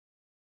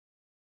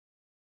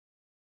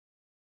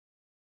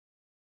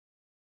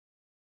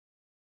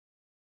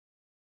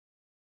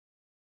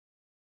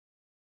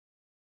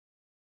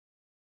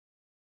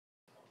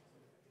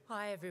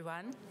Hi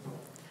everyone.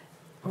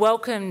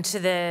 Welcome to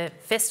the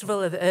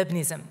Festival of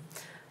Urbanism.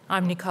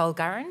 I'm Nicole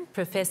Gurran,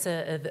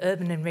 Professor of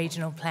Urban and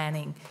Regional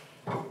Planning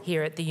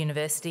here at the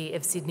University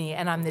of Sydney,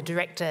 and I'm the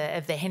Director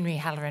of the Henry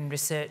Halloran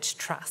Research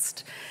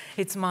Trust.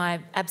 It's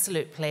my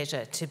absolute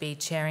pleasure to be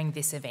chairing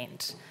this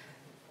event.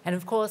 And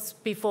of course,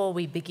 before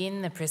we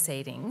begin the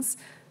proceedings,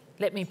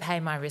 let me pay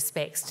my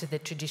respects to the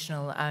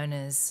traditional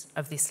owners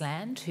of this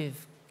land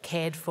who've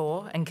cared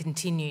for and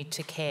continue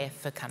to care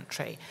for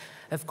country.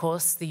 Of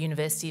course, the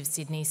University of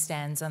Sydney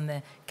stands on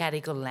the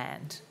Gadigal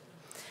land.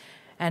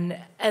 And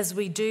as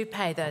we do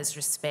pay those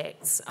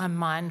respects, I'm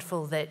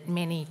mindful that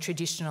many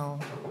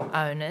traditional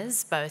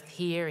owners, both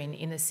here in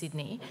inner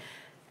Sydney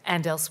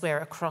and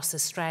elsewhere across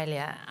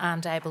Australia,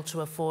 aren't able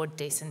to afford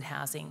decent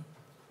housing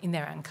in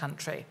their own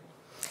country.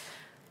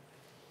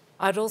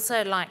 I'd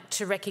also like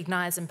to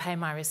recognise and pay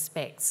my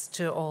respects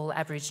to all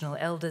Aboriginal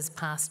elders,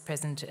 past,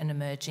 present and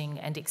emerging,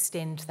 and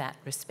extend that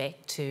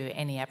respect to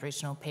any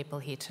Aboriginal people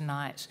here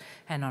tonight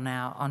and on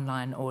our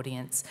online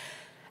audience.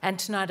 And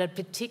tonight I'd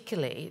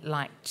particularly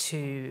like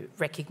to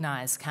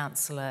recognise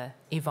Councillor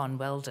Yvonne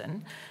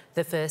Weldon,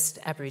 the first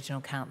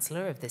Aboriginal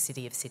councillor of the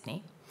City of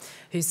Sydney,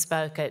 who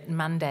spoke at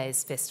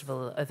Monday's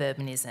Festival of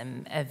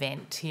Urbanism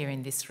event here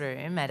in this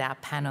room at our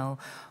panel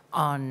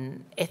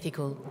on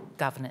ethical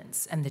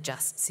governance and the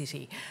just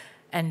city.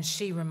 And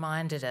she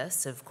reminded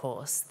us, of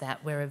course,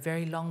 that we're a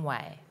very long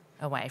way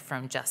away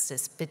from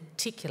justice,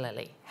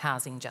 particularly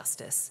housing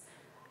justice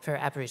for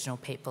Aboriginal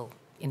people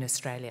in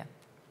Australia.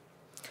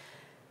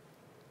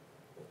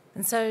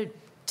 And so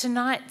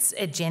tonight's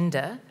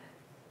agenda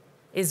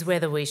is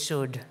whether we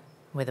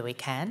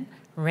can,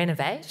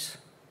 renovate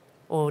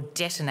or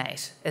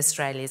detonate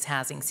Australia's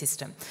housing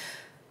system.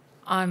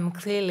 I'm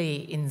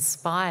clearly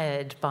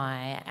inspired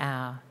by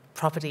our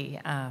property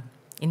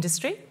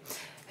industry,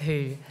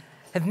 who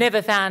have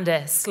never found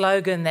a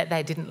slogan that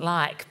they didn't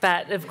like.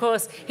 But of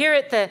course, here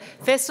at the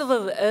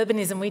Festival of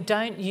Urbanism, we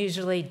don't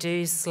usually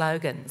do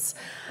slogans.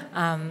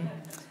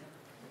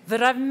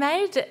 But I've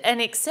made an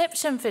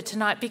exception for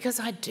tonight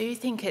because I do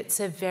think it's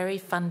a very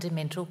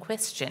fundamental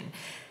question.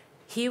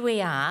 Here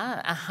we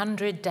are,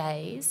 100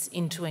 days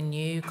into a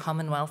new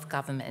Commonwealth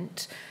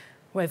government.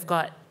 We've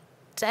got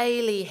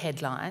daily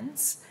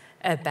headlines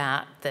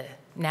about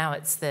now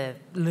it's the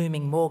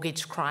looming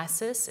mortgage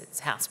crisis, it's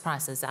house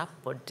prices up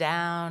or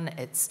down,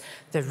 it's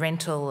the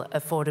rental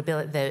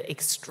affordability, the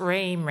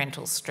extreme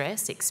rental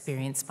stress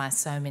experienced by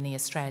so many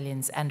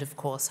Australians, and of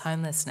course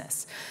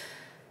homelessness.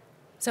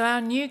 So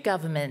our new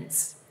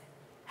government's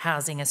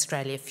Housing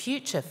Australia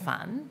Future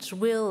Fund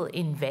will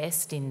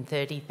invest in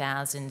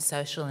 30,000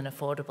 social and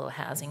affordable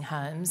housing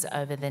homes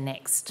over the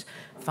next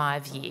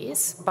 5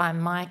 years. By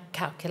my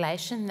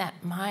calculation,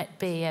 that might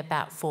be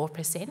about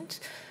 4%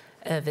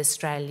 of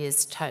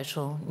Australia's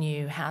total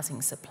new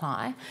housing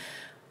supply.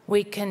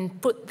 We can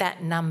put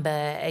that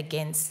number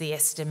against the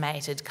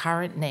estimated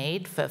current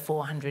need for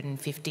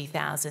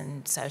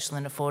 450,000 social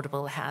and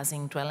affordable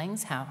housing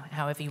dwellings,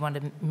 however you want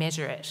to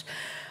measure it.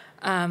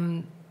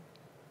 And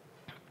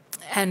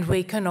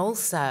we can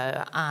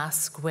also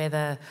ask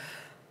whether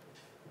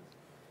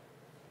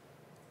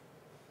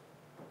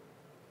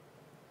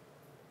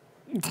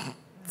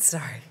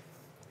sorry.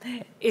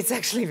 It's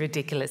actually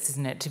ridiculous,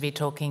 isn't it, to be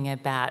talking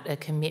about a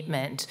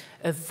commitment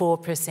of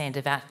 4%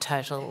 of our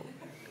total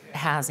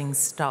housing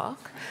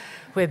stock.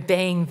 We're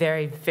being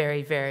very,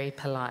 very, very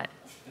polite.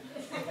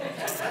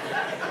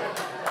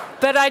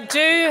 But I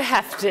do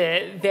have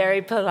to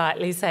very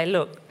politely say,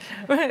 look,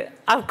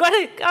 I've got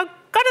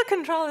to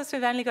control this.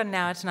 We've only got an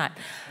hour tonight.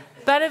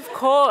 But of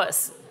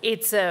course,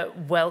 it's a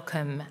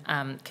welcome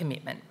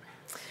commitment.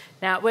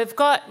 Now,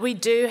 we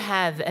do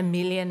have 1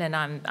 million, and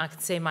I can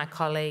see my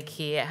colleague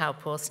here, Hal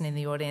Pawson, in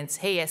the audience.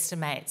 He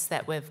estimates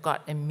that we've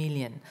got 1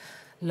 million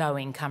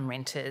low-income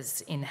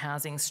renters in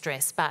housing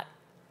stress, but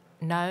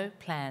no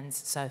plans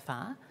so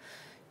far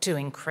to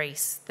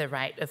increase the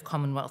rate of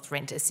Commonwealth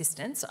rent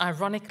assistance.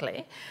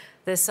 Ironically,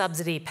 the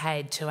subsidy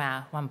paid to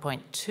our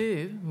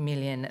 1.2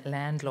 million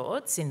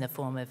landlords in the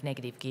form of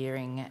negative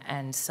gearing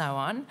and so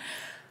on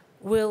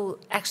will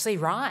actually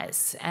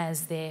rise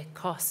as their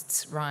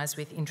costs rise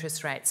with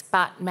interest rates.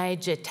 But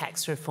major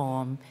tax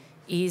reform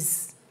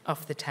is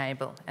off the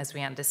table, as we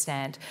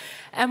understand.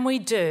 And we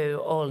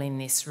do, all in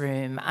this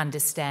room,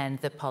 understand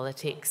the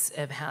politics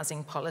of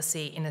housing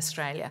policy in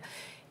Australia.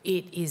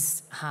 It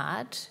is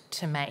hard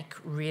to make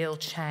real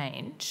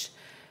change.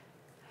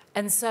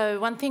 And so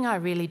one thing I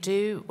really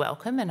do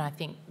welcome, and I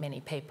think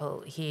many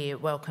people here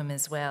welcome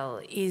as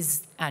well,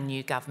 is our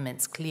new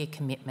government's clear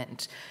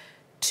commitment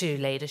to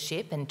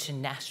leadership and to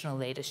national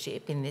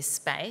leadership in this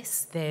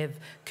space. They've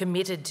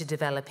committed to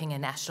developing a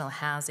national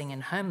housing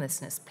and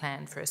homelessness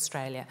plan for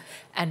Australia,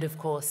 and of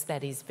course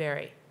that is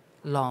very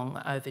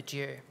long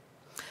overdue.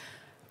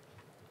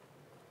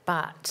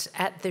 But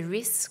at the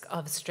risk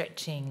of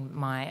stretching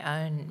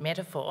my own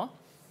metaphor,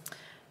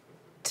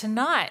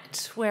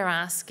 Tonight, we're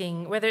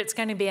asking whether it's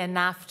going to be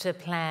enough to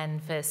plan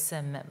for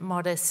some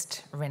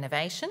modest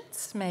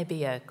renovations,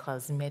 maybe a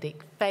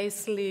cosmetic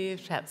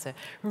facelift, perhaps a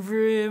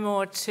room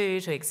or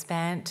two to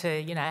expand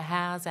to,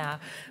 house our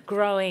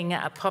growing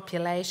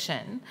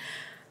population,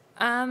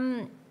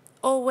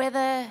 or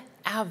whether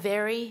our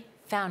very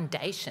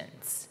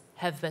foundations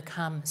have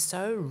become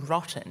so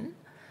rotten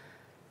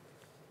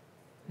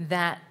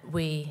that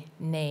we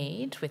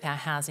need, with our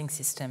housing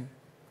system,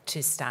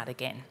 to start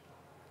again.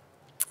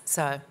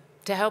 So,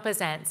 to help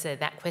us answer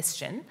that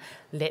question,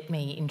 let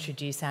me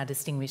introduce our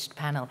distinguished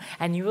panel.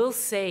 And you will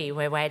see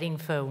we're waiting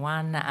for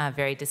one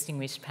very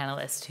distinguished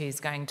panellist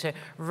who's going to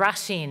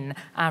rush in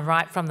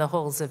right from the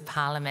halls of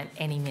Parliament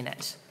any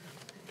minute.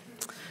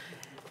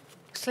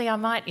 Actually, I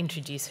might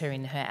introduce her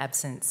in her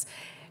absence.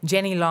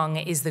 Jenny Long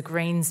is the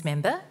Greens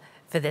member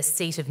for the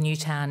seat of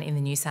Newtown in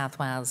the New South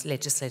Wales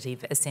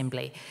Legislative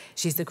Assembly.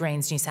 She's the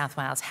Greens New South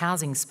Wales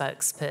housing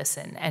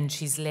spokesperson, and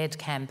she's led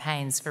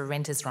campaigns for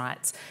renters'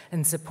 rights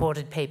and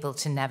supported people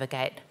to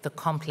navigate the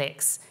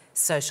complex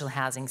social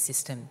housing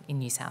system in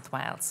New South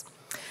Wales.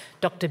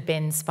 Dr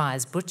Ben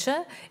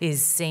Spies-Butcher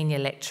is Senior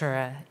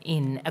Lecturer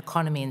in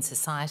Economy and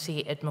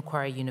Society at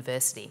Macquarie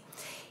University.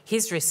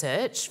 His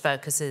research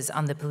focuses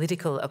on the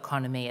political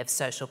economy of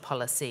social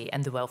policy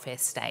and the welfare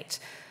state,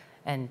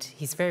 and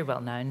he's very well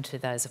known to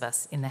those of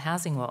us in the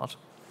housing world.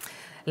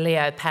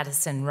 Leo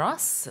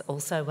Patterson-Ross,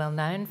 also well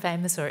known,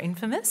 famous or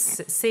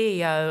infamous,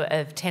 CEO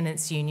of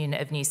Tenants Union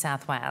of New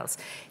South Wales.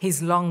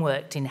 He's long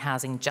worked in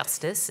housing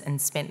justice and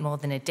spent more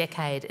than a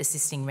decade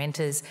assisting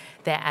renters,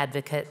 their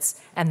advocates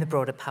and the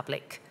broader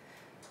public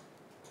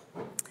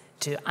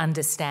to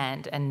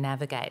understand and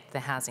navigate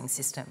the housing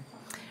system.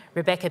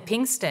 Rebecca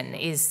Pinkston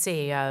is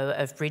CEO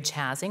of Bridge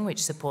Housing,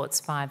 which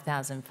supports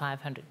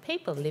 5,500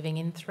 people living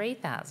in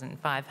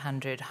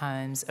 3,500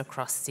 homes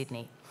across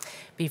Sydney.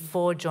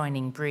 Before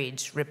joining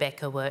Bridge,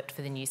 Rebecca worked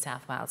for the New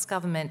South Wales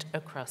Government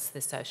across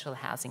the social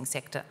housing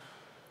sector.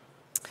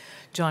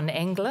 John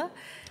Engler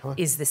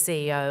is the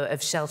CEO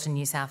of Shelter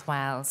New South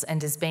Wales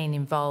and has been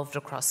involved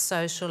across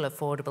social,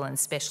 affordable and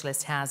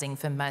specialist housing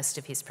for most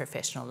of his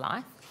professional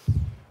life.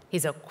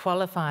 He's a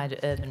qualified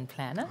urban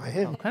planner. I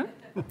am. Welcome.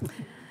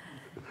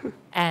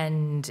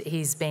 And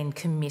he's been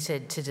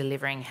committed to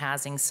delivering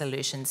housing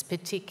solutions,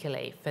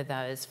 particularly for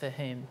those for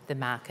whom the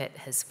market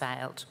has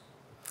failed.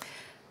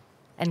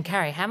 And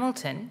Carrie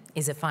Hamilton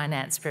is a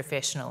finance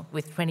professional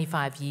with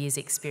 25 years'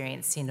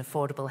 experience in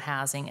affordable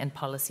housing and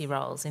policy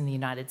roles in the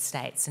United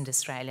States and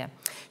Australia.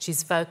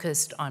 She's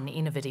focused on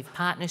innovative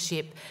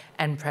partnership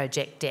and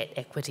project debt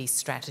equity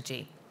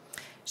strategy.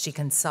 She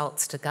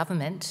consults to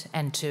government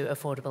and to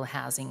affordable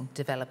housing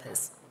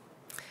developers.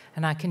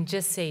 And I can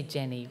just see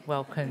Jenny,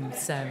 welcome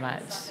so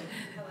much.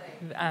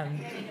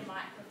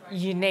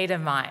 You need a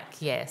mic,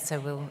 yeah,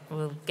 so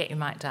we'll get you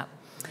mic'd up.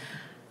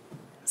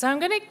 So I'm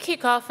going to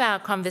kick off our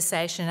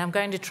conversation. I'm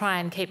going to try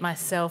and keep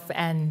myself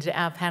and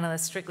our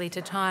panellists strictly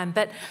to time,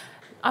 but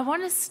I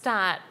want to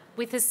start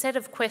with a set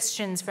of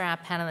questions for our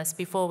panellists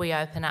before we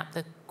open up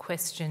the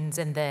questions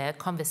and the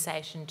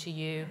conversation to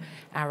you,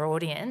 our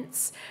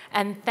audience.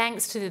 And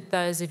thanks to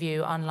those of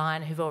you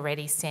online who've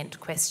already sent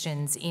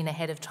questions in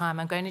ahead of time.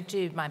 I'm going to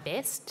do my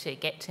best to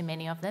get to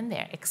many of them.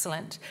 They're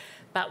excellent.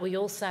 But we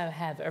also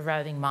have a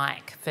roving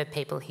mic for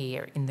people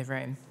here in the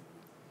room.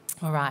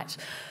 All right,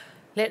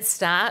 let's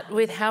start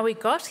with how we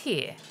got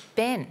here.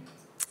 Ben,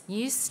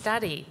 you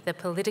study the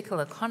political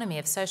economy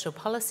of social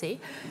policy.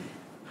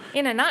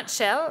 In a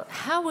nutshell,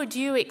 how would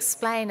you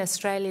explain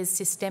Australia's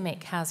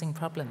systemic housing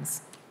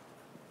problems?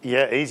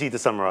 Yeah, easy to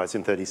summarise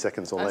in 30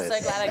 seconds or less.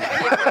 I'm so glad I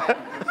got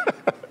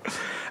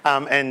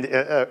you. And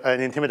an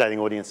intimidating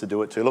audience to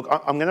do it to. Look,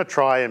 I'm going to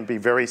try and be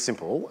very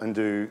simple and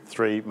do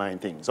three main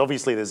things.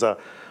 Obviously, there's a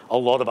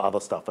lot of other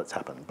stuff that's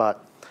happened,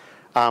 but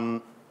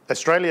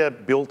Australia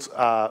built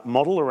a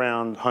model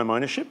around home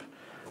ownership,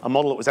 a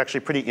model that was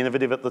actually pretty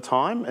innovative at the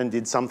time and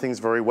did some things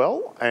very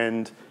well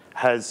and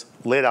has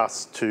led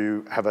us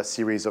to have a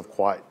series of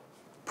quite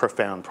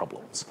profound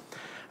problems.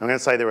 I'm going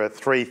to say there are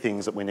three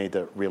things that we need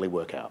to really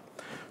work out.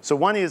 So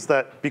one is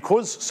that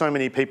because so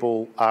many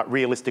people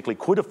realistically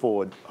could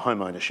afford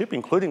home ownership,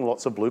 including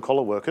lots of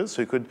blue-collar workers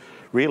who could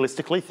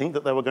realistically think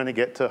that they were going to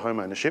get to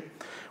home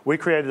ownership, we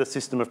created a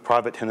system of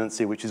private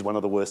tenancy which is one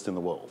of the worst in the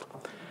world.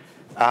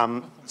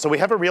 So we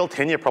have a real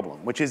tenure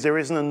problem, which is there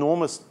is an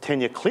enormous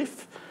tenure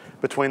cliff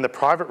between the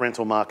private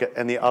rental market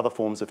and the other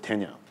forms of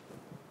tenure.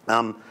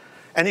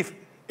 And if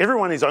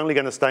everyone is only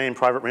going to stay in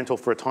private rental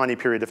for a tiny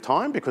period of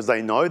time because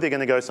they know they're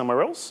going to go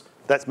somewhere else,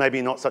 that's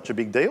maybe not such a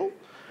big deal.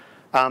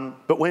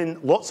 But when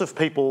lots of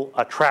people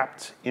are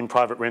trapped in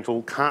private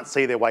rental, can't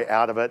see their way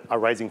out of it, are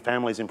raising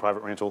families in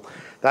private rental,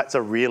 that's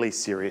a really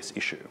serious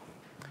issue.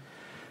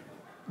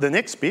 The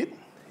next bit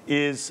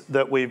is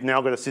that we've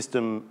now got a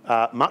system,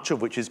 much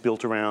of which is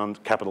built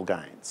around capital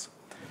gains.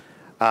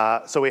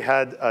 So we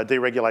had a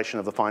deregulation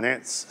of the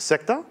finance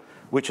sector,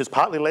 which has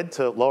partly led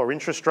to lower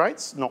interest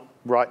rates, not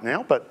right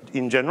now, but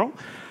in general,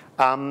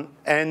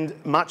 and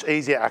much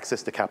easier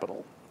access to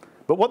capital.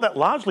 But what that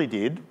largely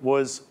did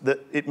was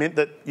that it meant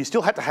that you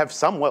still had to have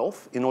some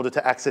wealth in order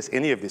to access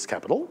any of this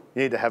capital.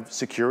 You need to have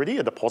security,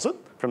 a deposit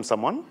from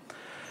someone.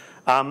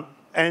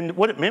 And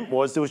what it meant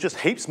was there was just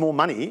heaps more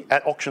money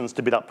at auctions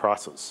to bid up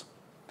prices.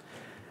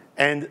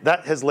 And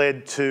that has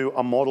led to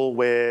a model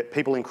where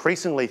people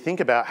increasingly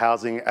think about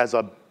housing as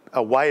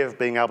a way of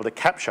being able to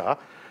capture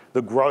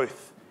the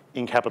growth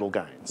in capital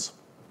gains.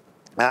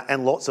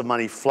 And lots of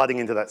money flooding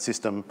into that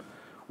system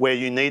where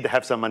you need to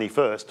have some money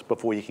first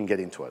before you can get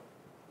into it.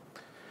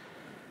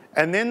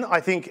 And then I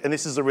think, and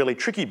this is a really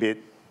tricky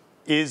bit,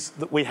 is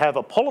that we have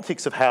a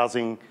politics of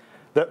housing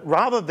that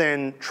rather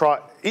than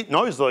it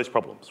knows those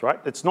problems, right?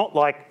 It's not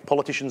like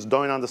politicians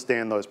don't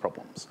understand those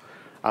problems.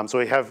 So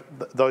we have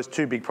those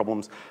two big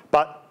problems.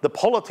 But the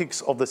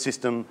politics of the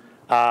system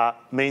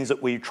means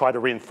that we try to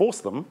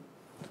reinforce them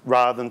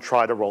rather than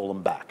try to roll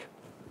them back.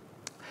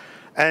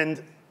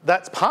 And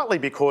that's partly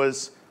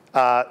because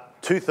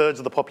 2/3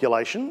 of the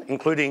population,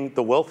 including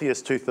the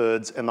wealthiest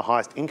 2/3 and the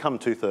highest income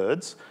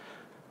 2/3,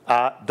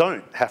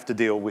 don't have to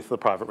deal with the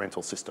private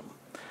rental system.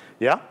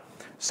 Yeah?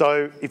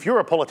 So if you're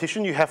a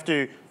politician, you have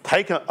to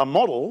take a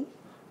model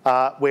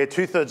where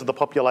 2/3 of the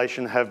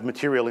population have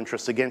material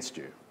interests against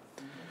you.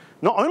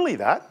 Not only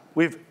that,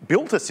 we've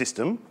built a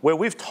system where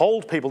we've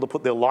told people to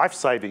put their life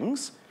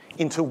savings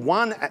into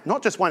one,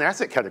 not just one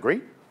asset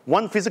category,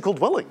 one physical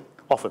dwelling,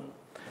 often.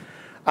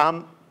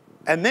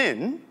 And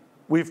then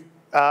we've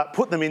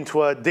put them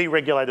into a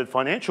deregulated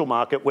financial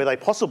market where they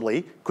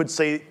possibly could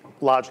see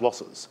large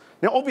losses.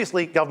 Now,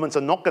 obviously, governments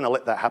are not going to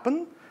let that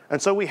happen,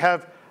 and so we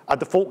have a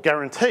default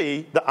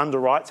guarantee that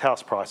underwrites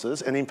house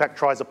prices and in fact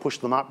tries to push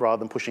them up rather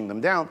than pushing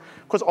them down,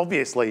 because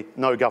obviously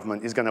no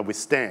government is going to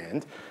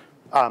withstand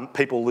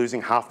people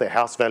losing half their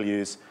house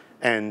values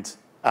and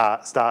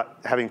start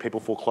having people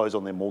foreclose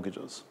on their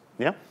mortgages.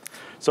 Yeah?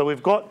 So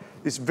we've got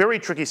this very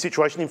tricky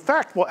situation. In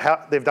fact, what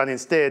they've done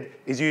instead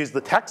is use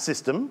the tax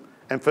system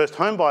and first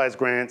home buyers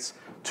grants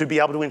to be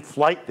able to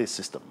inflate this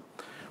system,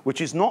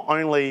 which is not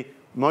only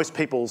most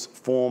people's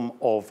form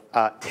of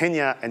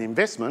tenure and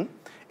investment,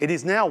 it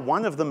is now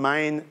one of the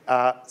main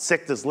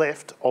sectors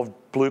left of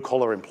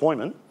blue-collar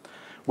employment,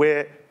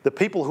 where the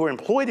people who are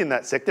employed in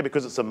that sector,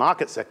 because it's a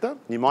market sector,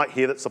 you might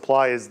hear that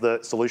supply is the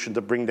solution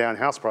to bring down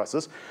house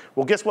prices.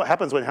 Well, guess what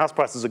happens when house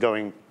prices are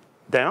going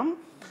down?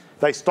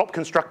 They stop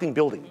constructing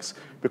buildings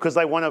because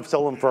they want to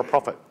sell them for a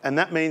profit. And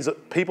that means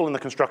that people in the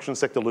construction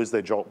sector lose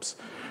their jobs.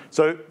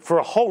 So for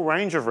a whole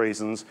range of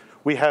reasons,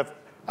 we have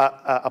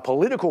a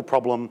political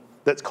problem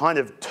that's kind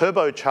of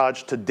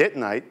turbocharged to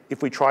detonate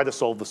if we try to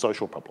solve the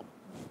social problem.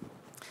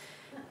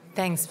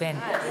 Thanks, Ben.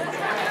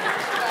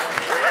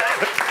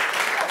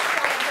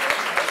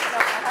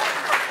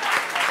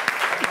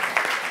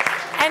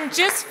 And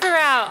just for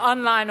our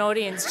online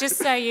audience, just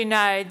so you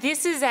know,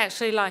 this is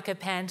actually like a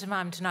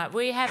pantomime tonight.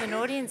 We have an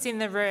audience in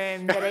the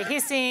room that are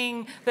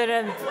hissing, that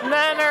are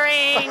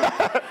murmuring,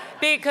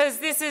 because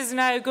this is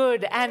no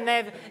good. And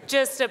they've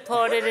just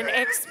applauded an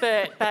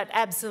expert but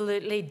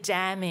absolutely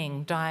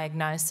damning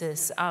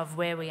diagnosis of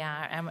where we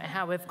are and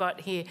how we've got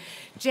here.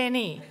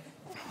 Jenny.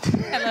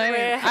 Hello.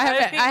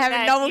 I have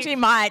a novelty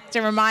mic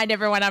to remind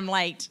everyone I'm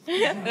late.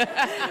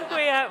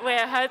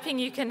 We're hoping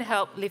you can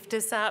help lift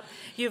us up.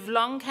 You've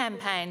long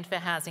campaigned for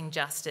housing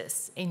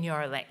justice in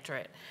your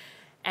electorate,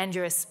 and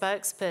you're a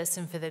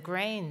spokesperson for the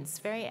Greens.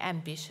 Very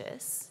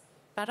ambitious,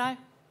 but I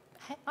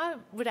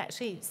would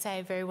actually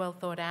say very well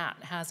thought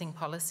out housing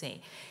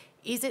policy.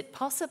 Is it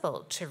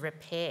possible to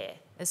repair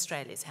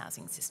Australia's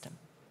housing system?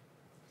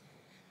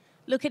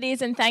 Look, it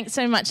is, and thanks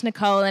so much,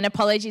 Nicole, and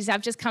apologies,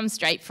 I've just come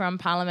straight from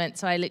Parliament,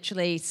 so I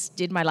literally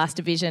did my last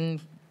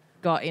division,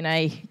 got in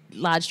a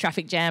large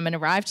traffic jam and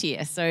arrived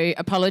here, so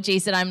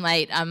apologies that I'm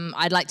late.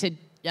 I'd like to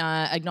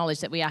acknowledge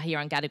that we are here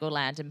on Gadigal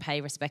land and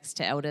pay respects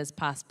to elders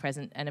past,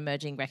 present and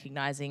emerging,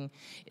 recognising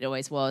it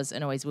always was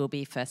and always will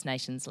be First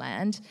Nations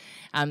land,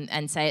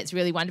 and say it's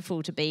really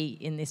wonderful to be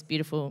in this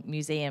beautiful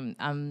museum.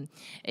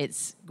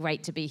 It's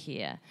great to be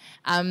here.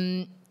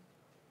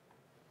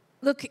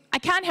 Look, I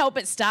can't help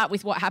but start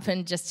with what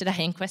happened just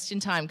today in question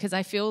time, because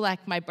I feel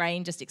like my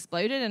brain just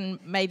exploded and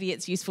maybe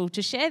it's useful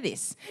to share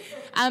this.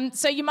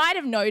 So you might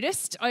have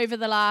noticed over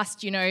the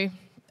last,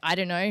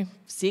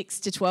 6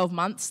 to 12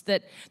 months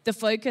that the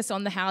focus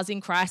on the housing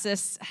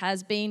crisis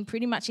has been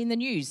pretty much in the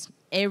news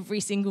every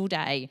single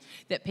day,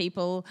 that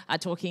people are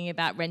talking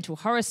about rental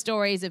horror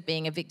stories of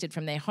being evicted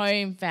from their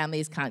home,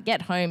 families can't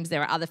get homes,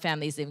 there are other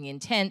families living in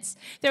tents.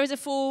 There is a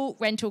full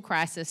rental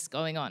crisis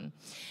going on.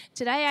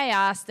 Today I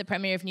asked the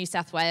Premier of New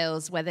South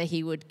Wales whether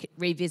he would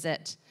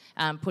revisit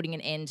putting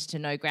an end to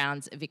no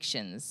grounds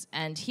evictions.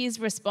 And his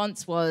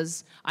response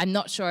was, I'm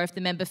not sure if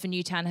the member for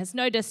Newtown has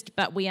noticed,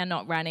 but we are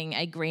not running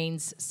a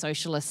Greens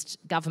socialist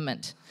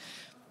government.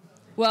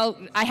 Well,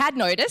 I had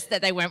noticed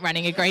that they weren't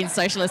running a Green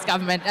socialist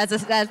government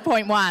as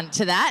point one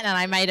to that, and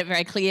I made it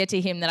very clear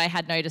to him that I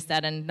had noticed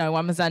that and no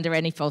one was under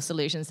any false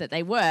illusions that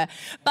they were.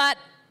 But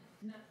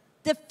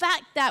the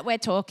fact that we're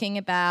talking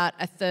about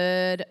a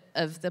third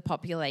of the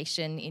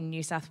population in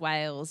New South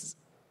Wales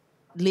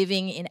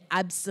living in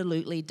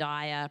absolutely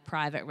dire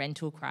private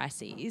rental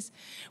crises,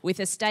 with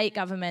a state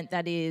government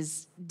that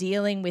is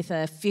dealing with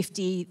a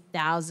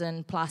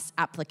 50,000 plus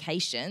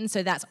application,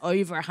 so that's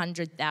over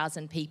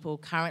 100,000 people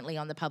currently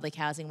on the public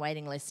housing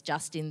waiting list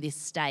just in this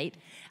state,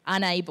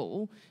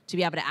 unable to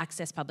be able to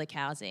access public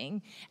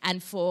housing,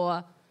 and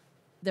for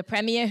the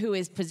Premier, who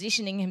is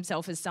positioning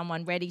himself as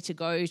someone ready to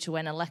go to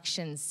an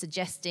election,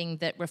 suggesting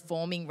that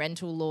reforming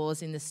rental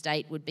laws in the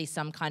state would be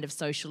some kind of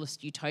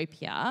socialist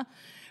utopia,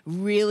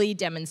 really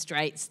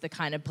demonstrates the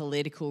kind of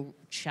political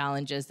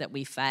challenges that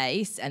we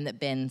face and that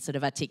Ben sort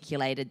of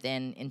articulated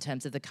then in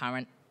terms of the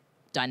current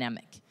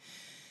dynamic.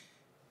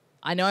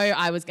 I know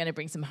I was going to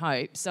bring some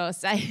hope, so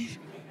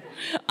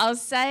I'll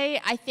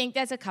say I think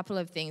there's a couple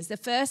of things. The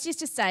first is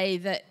to say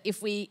that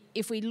if we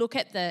look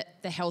at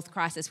the health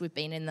crisis we've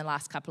been in the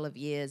last couple of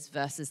years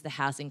versus the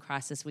housing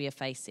crisis we are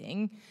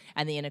facing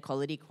and the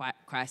inequality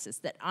crisis,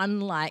 that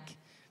unlike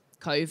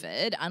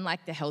COVID,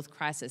 unlike the health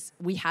crisis,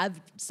 we have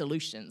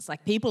solutions.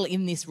 Like, people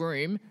in this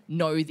room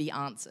know the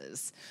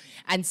answers.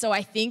 And so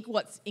I think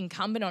what's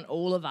incumbent on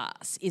all of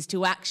us is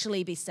to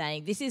actually be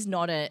saying this is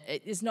not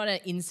an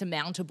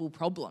insurmountable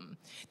problem.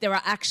 There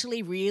are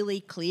actually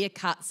really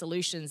clear-cut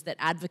solutions that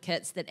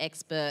advocates, that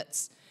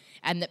experts,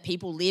 and that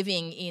people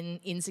living in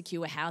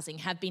insecure housing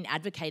have been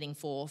advocating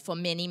for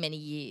many, many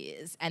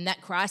years. And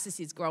that crisis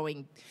is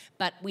growing,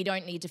 but we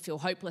don't need to feel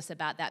hopeless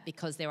about that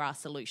because there are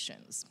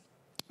solutions.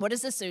 What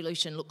does the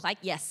solution look like?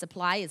 Yes,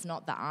 supply is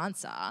not the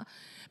answer,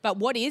 but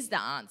what is the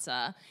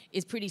answer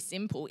is pretty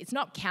simple. It's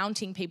not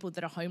counting people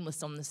that are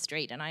homeless on the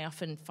street, and I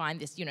often find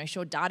this,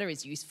 sure, data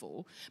is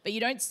useful, but you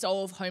don't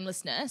solve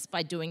homelessness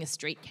by doing a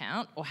street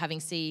count or having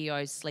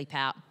CEOs sleep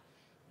out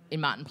in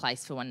Martin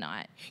Place for one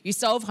night. You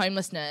solve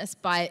homelessness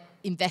by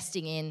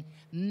investing in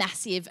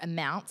massive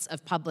amounts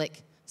of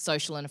public,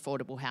 social and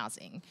affordable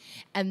housing.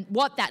 And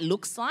what that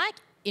looks like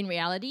in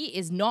reality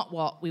is not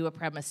what we were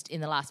promised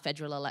in the last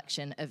federal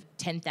election of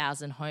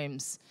 10,000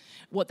 homes.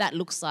 What that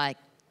looks like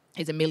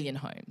is 1 million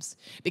homes.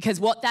 Because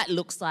what that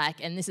looks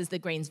like, and this is the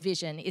Greens'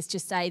 vision, is to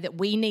say that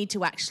we need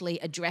to actually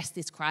address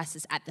this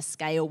crisis at the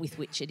scale with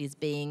which it is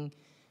being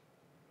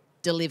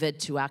delivered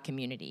to our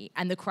community.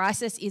 And the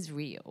crisis is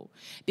real.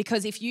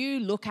 Because if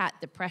you look at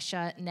the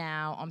pressure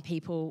now on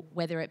people,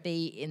 whether it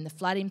be in the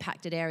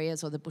flood-impacted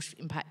areas or the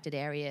bush-impacted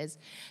areas,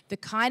 the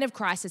kind of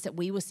crisis that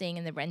we were seeing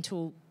in the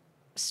rental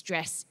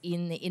stress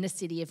in the inner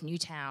city of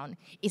Newtown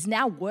is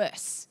now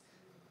worse.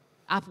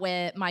 Up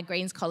where my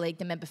Greens colleague,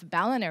 the member for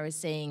Ballina, is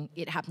seeing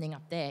it happening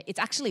up there. It's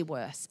actually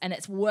worse, and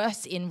it's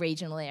worse in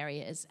regional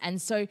areas.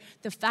 And so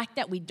the fact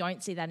that we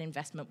don't see that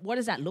investment, what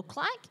does that look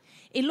like?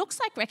 It looks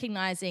like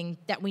recognising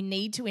that we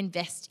need to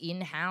invest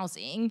in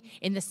housing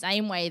in the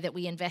same way that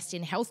we invest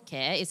in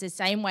healthcare, is the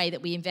same way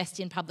that we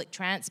invest in public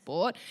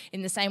transport,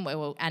 in the same way,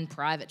 and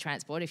private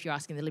transport, if you're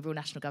asking the Liberal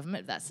National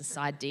Government, that's a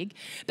side dig.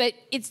 But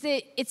it's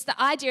the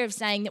idea of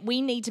saying that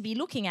we need to be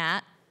looking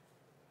at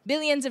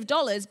billions of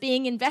dollars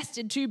being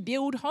invested to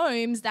build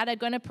homes that are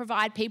going to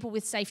provide people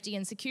with safety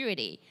and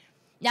security.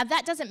 Now,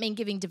 that doesn't mean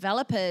giving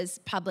developers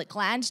public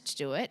land to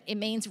do it. It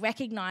means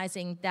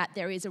recognising that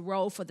there is a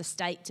role for the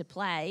state to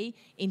play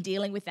in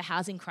dealing with the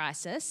housing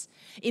crisis,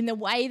 in the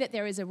way that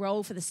there is a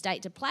role for the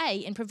state to play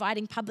in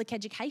providing public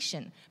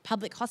education,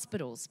 public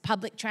hospitals,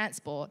 public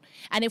transport.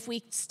 And if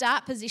we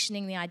start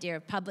positioning the idea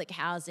of public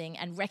housing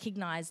and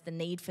recognise the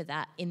need for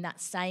that in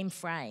that same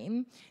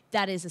frame,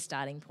 that is a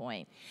starting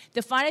point.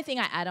 The final thing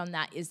I add on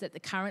that is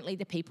that currently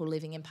the people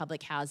living in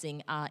public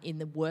housing are in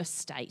the worst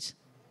state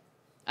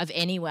of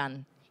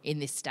anyone in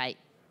this state.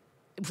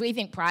 If we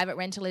think private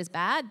rental is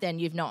bad, then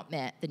you've not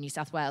met the New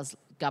South Wales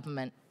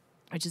government,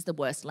 which is the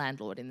worst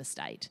landlord in the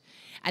state.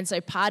 And so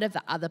part of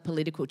the other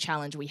political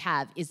challenge we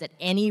have is that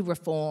any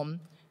reform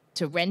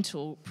to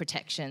rental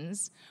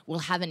protections will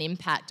have an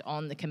impact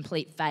on the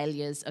complete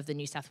failures of the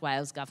New South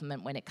Wales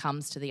government when it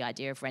comes to the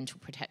idea of rental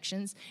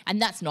protections.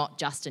 And that's not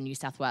just a New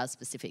South Wales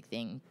specific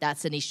thing.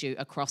 That's an issue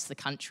across the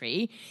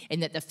country,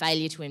 in that the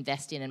failure to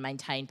invest in and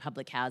maintain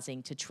public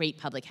housing, to treat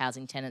public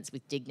housing tenants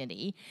with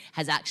dignity,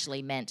 has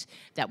actually meant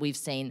that we've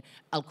seen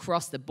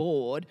across the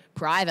board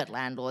private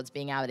landlords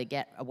being able to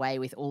get away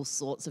with all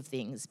sorts of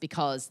things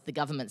because the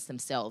governments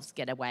themselves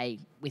get away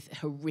with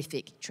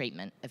horrific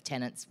treatment of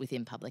tenants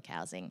within public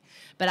housing.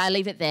 But I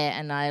leave it there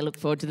and I look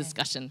forward to the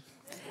discussion.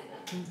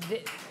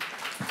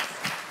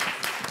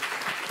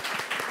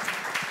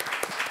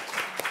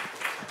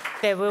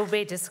 There will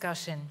be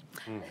discussion.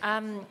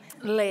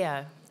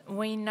 Leo,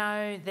 we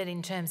know that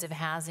in terms of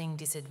housing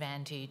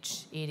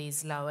disadvantage, it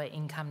is lower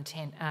income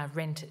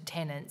rent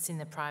tenants in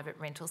the private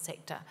rental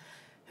sector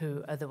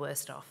who are the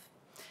worst off.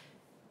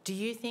 Do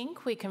you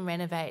think we can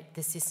renovate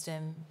the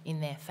system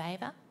in their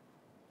favour,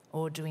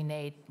 or do we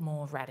need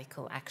more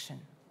radical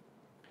action?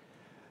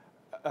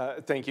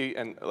 Thank you,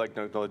 and I'd like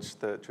to acknowledge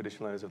the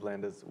traditional owners of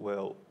land as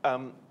well.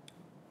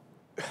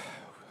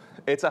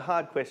 It's a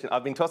hard question.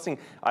 I've been tossing,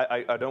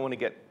 I don't want to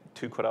get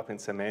too caught up in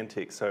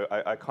semantics, so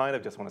I kind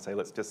of just want to say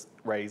let's just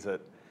raise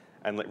it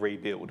and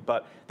rebuild.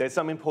 But there's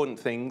some important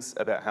things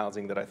about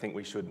housing that I think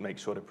we should make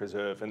sure to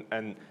preserve.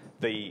 And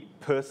the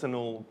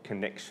personal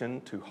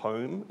connection to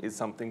home is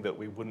something that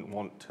we wouldn't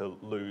want to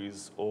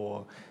lose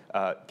or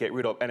get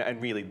rid of.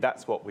 And really,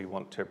 that's what we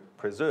want to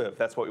preserve.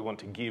 That's what we want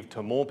to give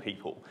to more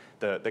people.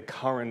 The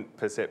current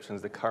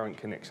perceptions, the current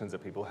connections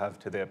that people have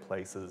to their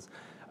places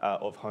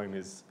of home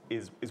is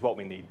what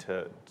we need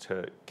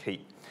to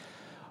keep.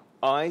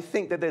 I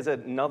think that there's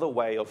another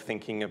way of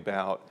thinking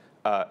about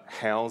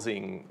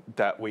housing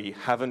that we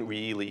haven't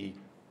really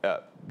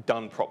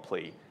done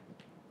properly.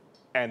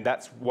 And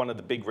that's one of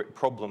the big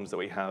problems that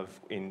we have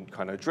in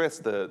kind of address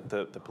the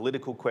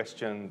political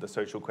question, the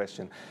social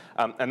question.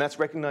 And that's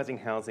recognising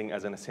housing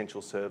as an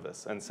essential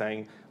service and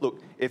saying,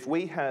 look, if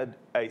we had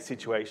a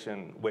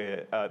situation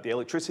where the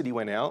electricity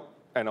went out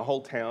and a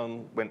whole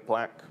town went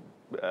black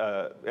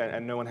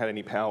and no one had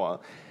any power,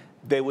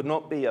 there would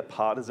not be a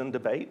partisan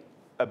debate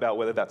about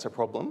whether that's a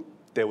problem.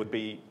 There would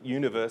be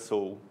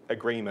universal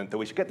agreement that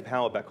we should get the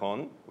power back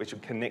on, we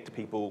should connect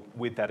people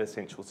with that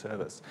essential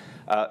service.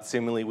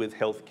 Similarly with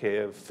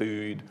healthcare,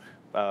 food,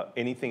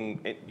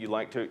 anything you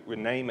like to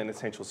rename an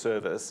essential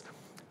service,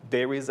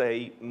 there is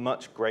a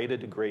much greater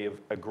degree of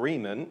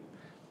agreement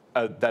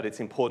that it's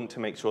important to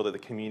make sure that the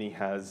community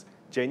has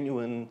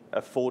genuine,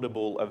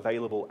 affordable,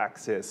 available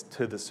access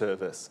to the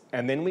service.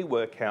 And then we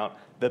work out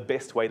the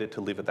best way to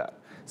deliver that.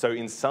 So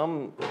in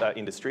some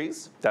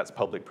industries, that's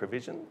public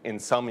provision. In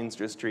some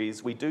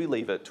industries, we do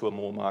leave it to a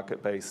more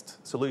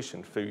market-based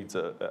solution. Food's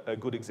a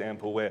good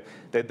example where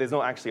there's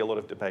not actually a lot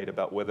of debate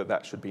about whether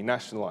that should be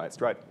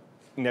nationalised, right?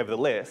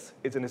 Nevertheless,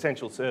 it's an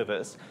essential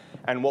service.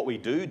 And what we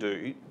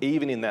do,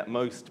 even in that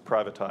most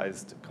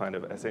privatised kind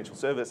of essential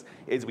service,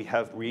 is we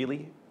have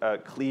really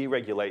clear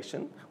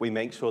regulation. We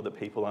make sure that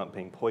people aren't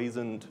being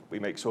poisoned. We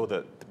make sure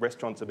that the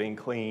restaurants are being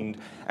cleaned.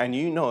 And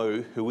you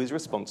know who is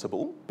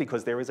responsible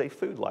because there is a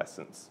food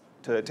licence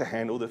to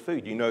handle the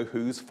food. You know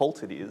whose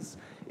fault it is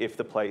if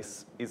the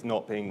place is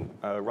not being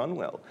run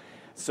well.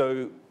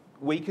 So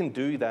we can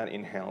do that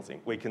in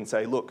housing. We can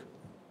say, look,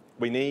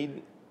 we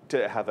need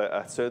to have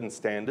a certain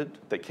standard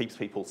that keeps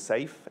people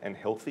safe and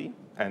healthy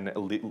and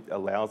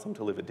allows them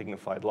to live a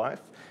dignified life.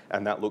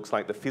 And that looks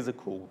like the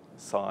physical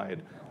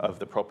side of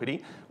the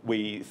property.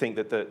 We think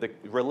that the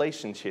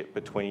relationship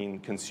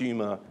between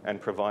consumer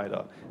and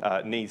provider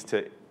needs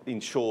to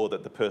ensure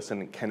that the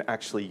person can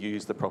actually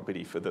use the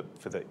property for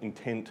the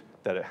intent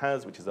that it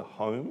has, which is a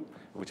home,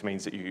 which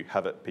means that you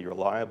have it be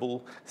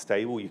reliable,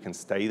 stable, you can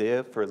stay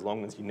there for as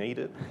long as you need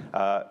it.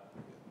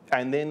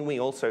 And then we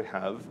also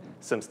have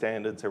some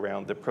standards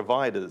around the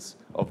providers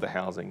of the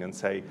housing and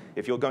say,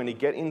 if you're going to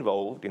get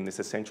involved in this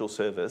essential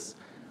service,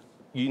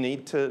 you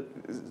need to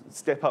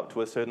step up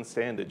to a certain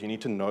standard. You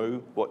need to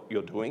know what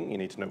you're doing. You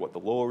need to know what the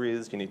law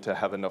is. You need to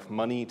have enough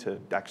money to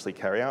actually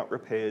carry out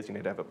repairs. You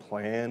need to have a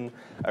plan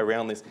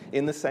around this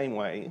in the same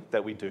way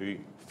that we do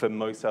for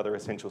most other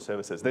essential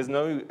services. There's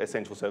no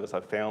essential service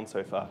I've found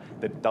so far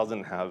that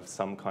doesn't have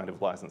some kind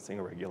of licensing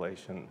or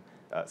regulation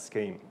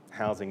scheme.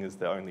 Housing is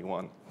the only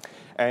one.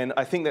 And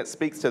I think that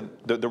speaks to,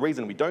 the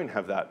reason we don't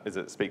have that is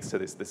it speaks to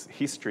this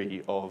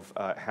history of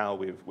how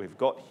we've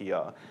got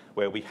here,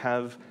 where we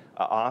have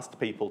asked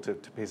people to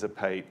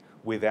participate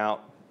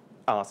without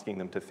asking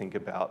them to think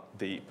about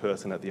the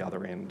person at the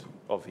other end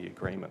of the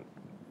agreement.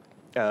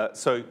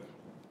 So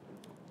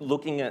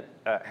looking at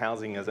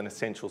housing as an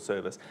essential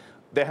service,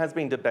 there has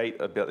been debate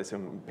about this,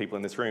 and people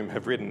in this room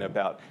have written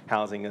about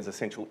housing as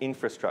essential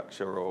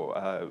infrastructure or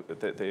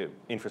the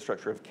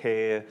infrastructure of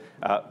care,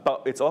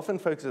 but it's often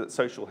focused at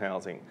social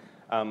housing,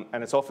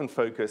 and it's often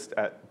focused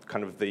at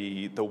kind of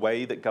the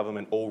way that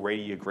government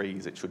already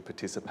agrees it should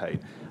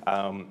participate.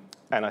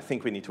 And I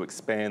think we need to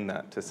expand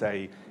that to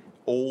say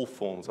all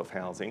forms of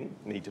housing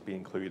need to be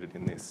included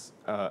in this.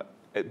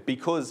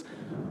 Because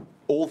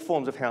all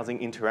forms of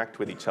housing interact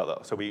with each other.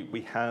 So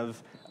we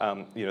have,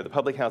 the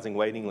public housing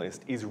waiting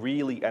list is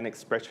really an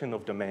expression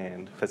of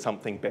demand for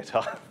something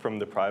better from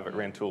the private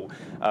rental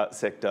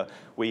sector.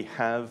 We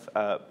have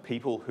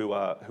people who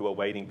are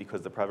waiting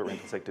because the private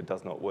rental sector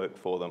does not work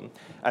for them.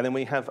 And then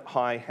we have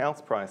high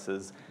house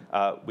prices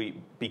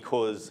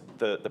because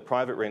the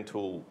private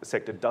rental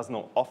sector does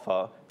not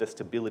offer the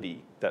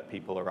stability that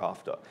people are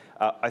after.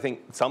 I think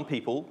some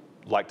people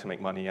like to make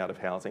money out of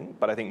housing,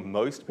 but I think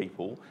most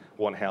people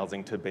want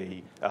housing to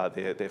be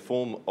their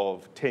form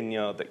of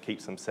tenure that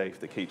keeps them safe,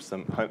 that keeps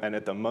them home. And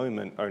at the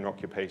moment, owner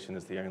occupation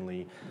is the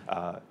only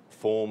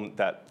form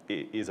that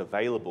is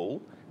available,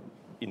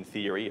 in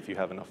theory, if you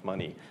have enough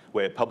money.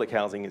 Where public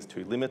housing is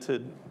too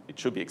limited, it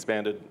should be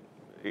expanded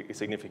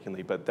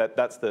significantly, but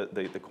that's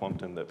the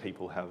quantum that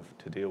people have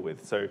to deal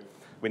with. So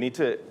we need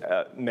to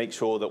make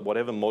sure that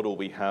whatever model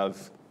we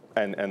have,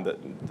 and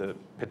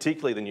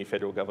particularly the new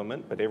federal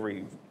government, but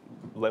every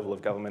level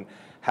of government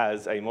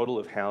has a model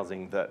of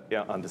housing that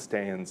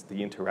understands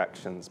the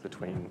interactions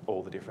between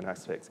all the different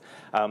aspects.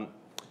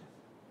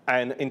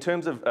 And in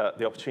terms of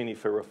the opportunity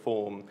for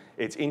reform,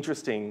 it's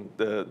interesting,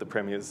 the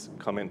Premier's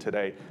comment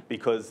today,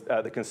 because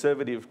the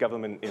Conservative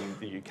government in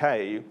the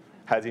UK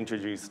has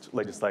introduced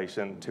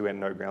legislation to end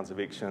no grounds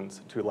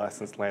evictions, to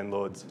licensed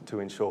landlords, to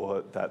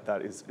ensure that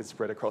that is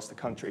spread across the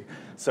country.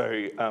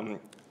 So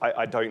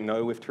I don't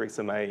know if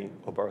Theresa May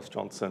or Boris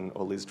Johnson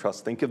or Liz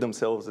Truss think of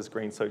themselves as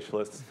green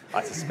socialists.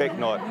 I suspect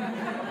not.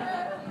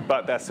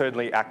 But they're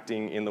certainly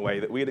acting in the way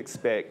that we'd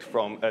expect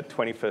from a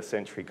 21st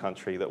century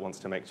country that wants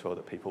to make sure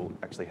that people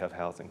actually have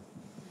housing.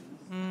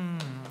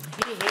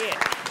 Hear, hear.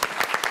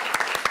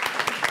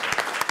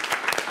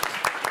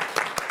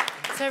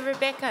 So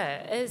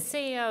Rebecca, as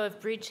CEO of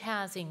Bridge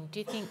Housing, do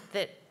you think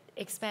that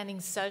expanding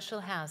social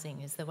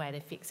housing is the way to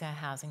fix our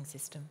housing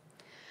system?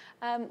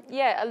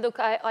 Yeah, look,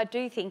 I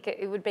do think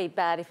it would be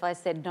bad if I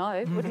said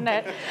no, wouldn't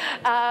it?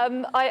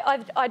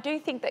 I do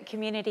think that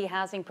community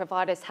housing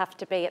providers have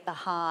to be at the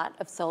heart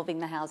of solving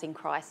the housing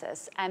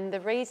crisis. And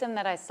the reason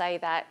that I say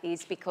that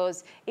is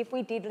because if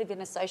we did live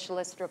in a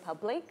socialist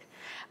republic,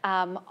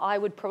 I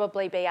would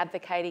probably be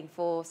advocating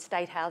for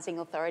state housing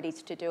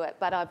authorities to do it.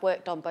 But I've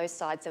worked on both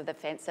sides of the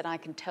fence and I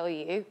can tell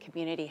you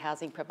community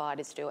housing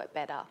providers do it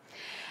better.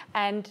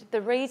 And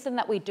the reason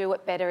that we do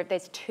it better,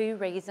 there's two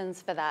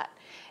reasons for that.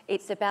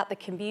 It's about the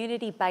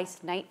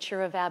community-based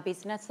nature of our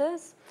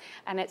businesses,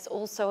 and it's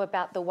also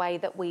about the way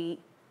that we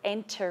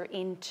enter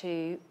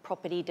into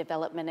property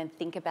development and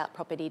think about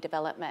property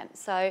development.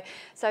 So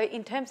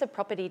in terms of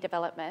property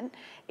development,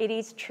 it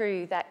is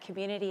true that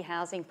community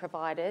housing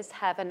providers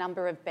have a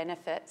number of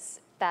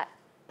benefits that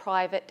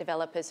private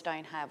developers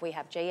don't have. We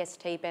have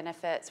GST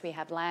benefits, we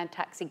have land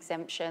tax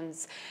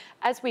exemptions,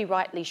 as we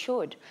rightly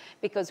should,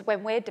 because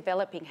when we're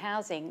developing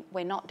housing,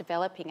 we're not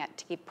developing it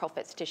to give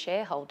profits to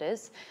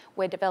shareholders,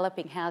 we're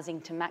developing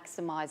housing to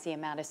maximise the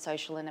amount of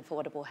social and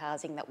affordable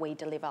housing that we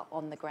deliver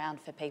on the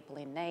ground for people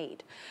in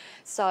need.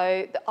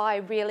 So I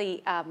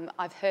really,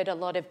 I've heard a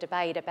lot of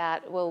debate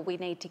about, well, we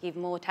need to give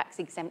more tax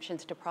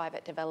exemptions to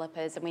private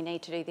developers and we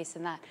need to do this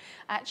and that.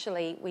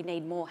 Actually, we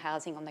need more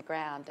housing on the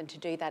ground, and to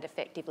do that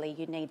effectively,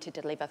 you need to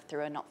deliver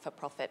through a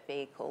not-for-profit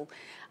vehicle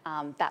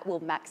that will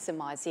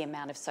maximise the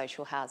amount of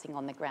social housing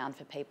on the ground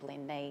for people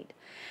in need.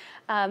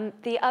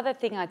 The other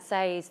thing I'd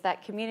say is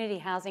that community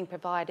housing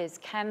providers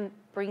can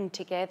bring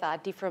together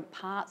different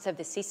parts of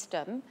the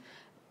system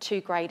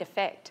to great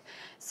effect.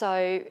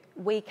 So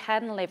we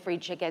can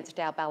leverage against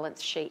our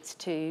balance sheets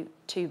to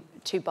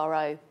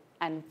borrow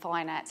and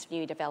finance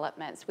new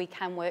developments. We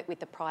can work with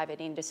the private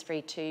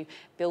industry to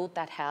build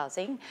that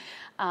housing.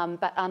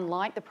 But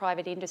unlike the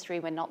private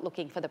industry, we're not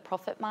looking for the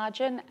profit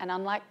margin. And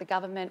unlike the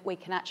government, we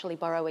can actually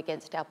borrow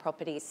against our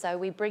properties. So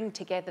we bring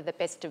together the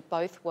best of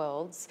both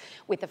worlds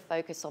with a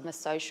focus on the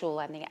social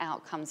and the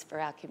outcomes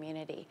for our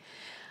community.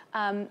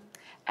 And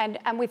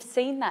we've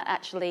seen that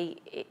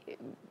actually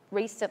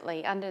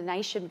recently under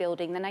nation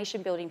building, the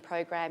nation building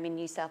program in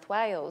New South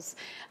Wales.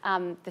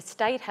 The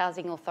State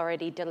Housing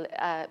Authority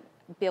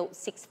built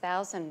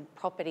 6,000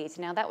 properties.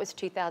 Now that was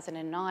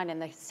 2009 and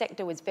the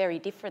sector was very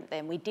different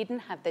then. We didn't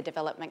have the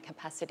development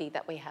capacity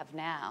that we have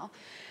now.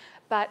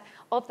 But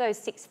of those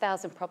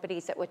 6,000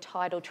 properties that were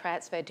title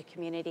transferred to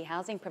community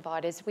housing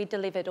providers, we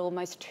delivered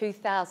almost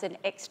 2,000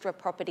 extra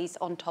properties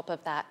on top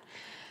of that.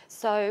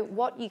 So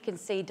what you can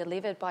see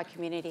delivered by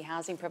community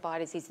housing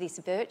providers is this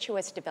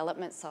virtuous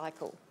development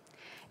cycle.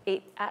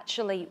 It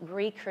actually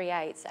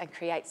recreates and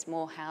creates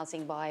more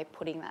housing by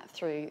putting that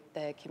through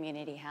the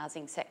community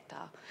housing sector.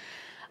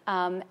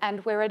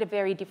 And we're at a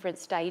very different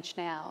stage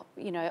now.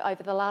 You know,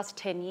 over the last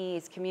 10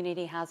 years,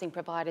 community housing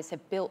providers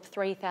have built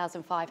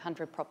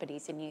 3,500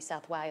 properties in New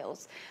South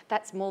Wales.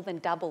 That's more than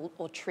double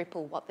or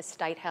triple what the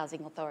State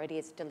Housing Authority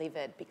has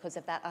delivered because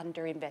of that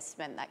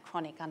underinvestment, that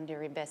chronic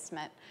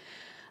underinvestment.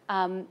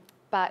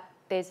 But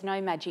there's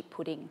no magic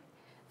pudding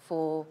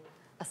for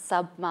a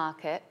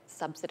sub-market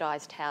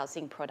subsidised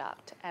housing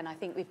product. And I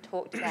think we've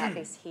talked about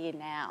this here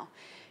now.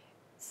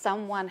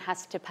 Someone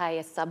has to pay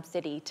a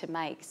subsidy to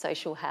make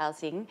social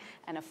housing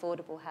and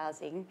affordable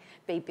housing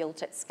be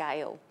built at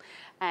scale.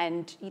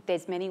 And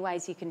there's many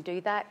ways you can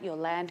do that. Your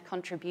land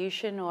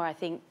contribution, or I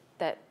think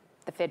that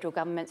the federal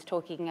government's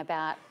talking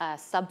about a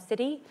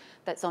subsidy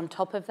that's on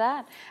top of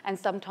that. And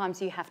sometimes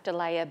you have to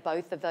layer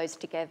both of those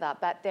together.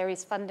 But there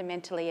is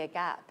fundamentally a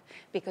gap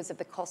because of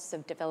the costs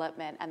of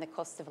development and the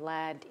costs of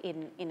land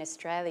in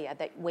Australia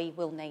that we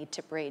will need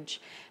to bridge.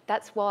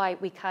 That's why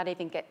we can't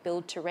even get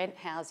build to rent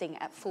housing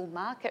at full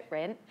market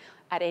rent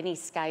at any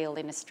scale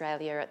in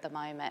Australia at the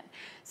moment.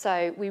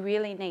 So we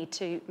really need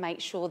to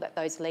make sure that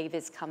those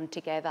levers come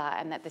together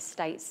and that the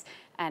states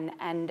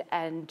and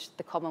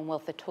the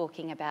Commonwealth are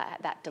talking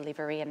about that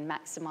delivery and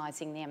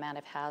maximising the amount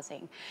of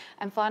housing.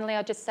 And finally,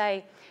 I'll just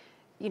say,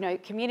 you know,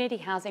 community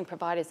housing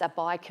providers are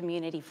by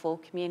community for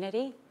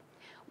community.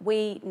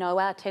 We know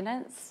our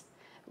tenants,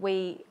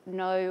 we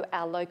know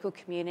our local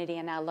community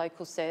and our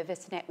local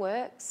service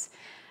networks,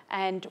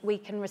 and we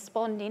can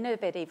respond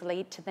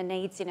innovatively to the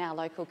needs in our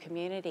local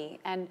community.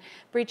 And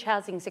Bridge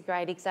Housing is a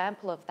great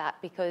example of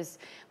that because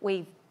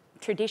we've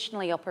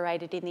traditionally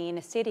operated in the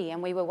inner city,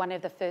 and we were one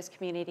of the first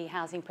community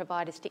housing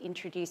providers to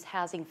introduce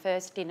Housing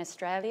First in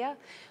Australia,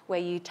 where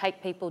you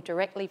take people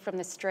directly from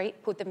the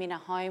street, put them in a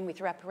home with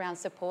wraparound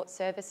support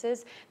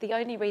services. The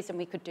only reason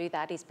we could do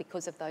that is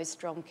because of those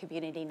strong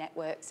community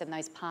networks and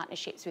those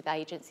partnerships with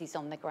agencies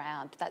on the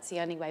ground. That's the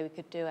only way we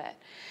could do it.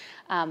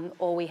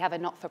 Or we have a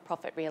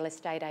not-for-profit real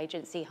estate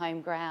agency,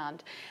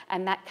 Homeground,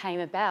 and that came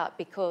about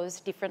because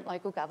different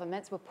local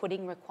governments were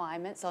putting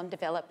requirements on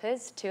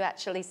developers to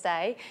actually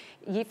say,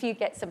 if you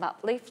get some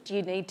uplift,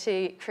 you need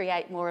to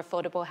create more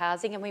affordable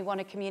housing, and we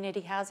want a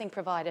community housing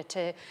provider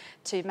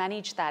to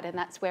manage that, and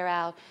that's where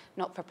our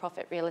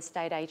not-for-profit real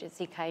estate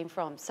agency came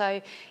from.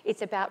 So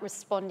it's about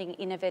responding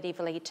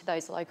innovatively to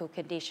those local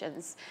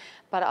conditions.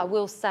 But I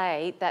will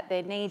say that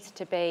there needs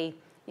to be,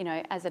 you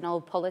know, as an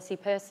old policy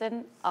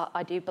person,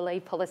 I do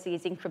believe policy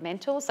is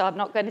incremental, so I'm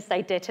not going to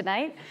say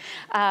detonate.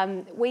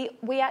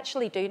 We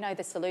actually do know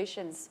the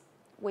solutions.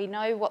 We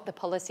know what the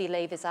policy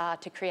levers are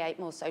to create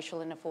more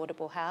social and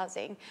affordable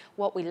housing.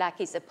 What we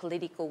lack is a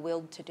political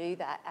will to do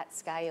that at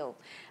scale.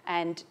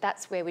 And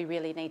that's where we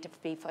really need to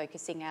be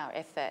focusing our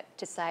effort,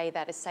 to say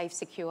that a safe,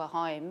 secure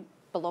home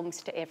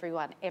belongs to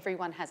everyone.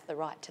 Everyone has the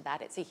right to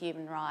that. It's a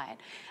human right.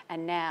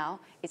 And now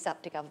it's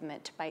up to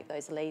government to make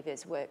those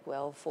levers work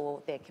well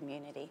for their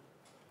community.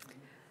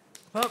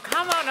 Well,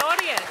 come on,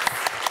 audience.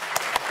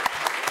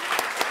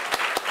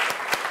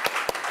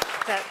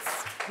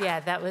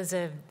 That was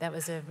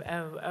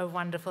a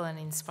wonderful and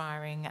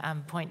inspiring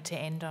point to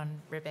end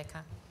on,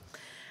 Rebecca.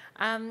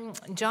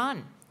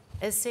 John,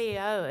 as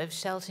CEO of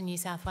Shelter New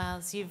South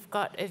Wales, you've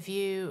got a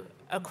view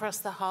across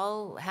the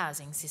whole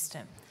housing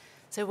system.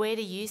 So where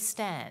do you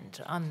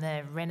stand on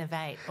the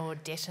renovate or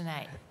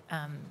detonate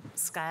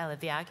scale of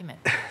the argument?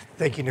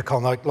 Thank you, Nicole.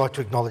 And I'd like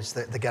to acknowledge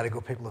the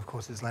Gadigal people, of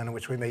course, is land on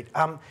which we meet.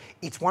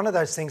 It's one of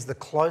those things, the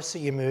closer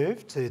you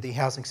move to the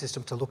housing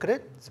system to look at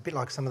it, it's a bit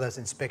like some of those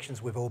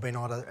inspections we've all been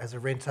on as a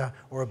renter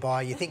or a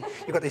buyer. You think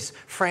you've got this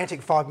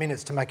frantic 5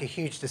 minutes to make a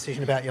huge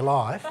decision about your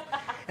life,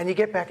 and you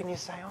get back and you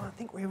say, oh, I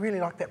think we really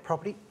like that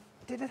property.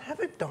 Did it have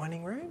a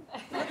dining room?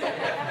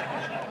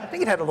 I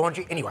think it had a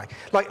laundry. Anyway,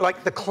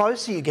 like the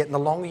closer you get and the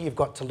longer you've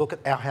got to look at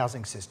our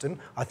housing system,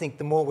 I think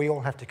the more we all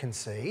have to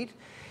concede,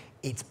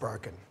 it's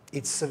broken.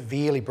 It's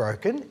severely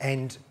broken,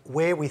 and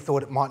where we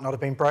thought it might not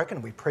have been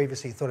broken, we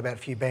previously thought about a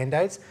few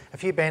Band-Aids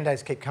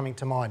keep coming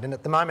to mind. And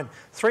at the moment,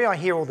 3 I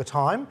hear all the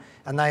time,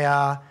 and they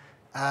are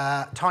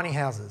tiny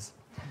houses.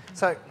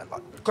 So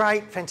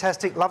great,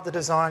 fantastic, love the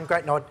design,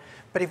 great nod.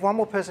 But if one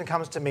more person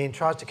comes to me and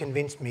tries to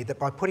convince me that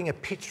by putting a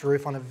pitched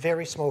roof on a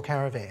very small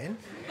caravan,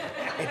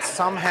 it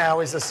somehow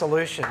is a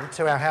solution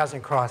to our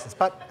housing crisis.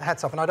 But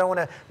hats off, and I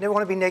never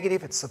want to be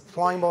negative. It's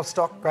supplying more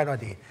stock, great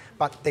idea.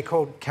 But they're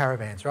called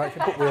caravans, right? If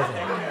you put wheels on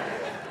them.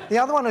 The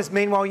other one is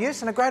meanwhile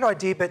use, and a great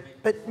idea,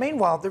 but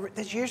meanwhile,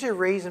 there's usually a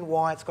reason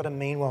why it's got a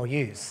meanwhile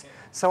use.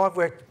 So I've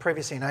worked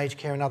previously in aged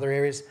care and other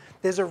areas.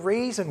 There's a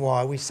reason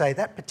why we say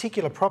that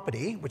particular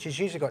property, which has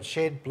usually got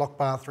shared block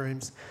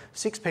bathrooms,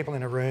 6 people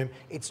in a room,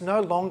 it's no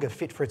longer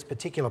fit for its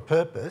particular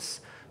purpose.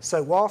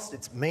 So whilst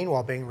it's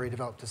meanwhile being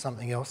redeveloped to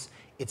something else,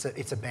 it's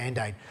a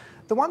Band-Aid.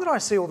 The one that I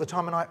see all the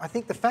time, and I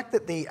think the fact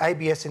that the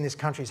ABS in this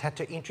country has had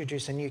to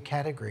introduce a new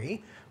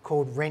category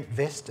called rent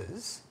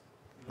vestors,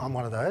 I'm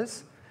one of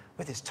those,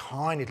 with this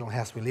tiny little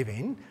house we live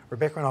in.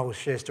 Rebecca and I will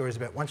share stories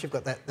about once you've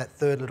got that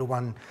third little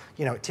one,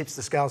 you know, it tips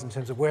the scales in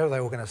terms of where are they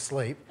all going to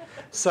sleep.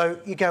 So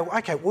you go,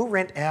 okay, we'll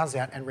rent ours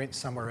out and rent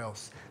somewhere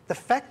else. The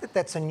fact that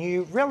that's a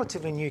new,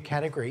 relatively new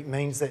category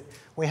means that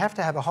we have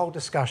to have a whole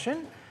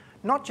discussion,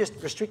 not just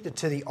restricted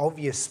to the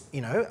obvious,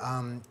 you know,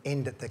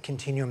 end at the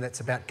continuum that's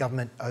about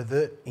government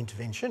overt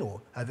intervention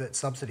or overt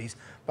subsidies,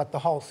 but the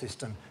whole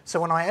system. So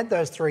when I add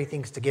those 3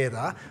 things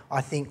together, I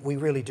think we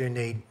really do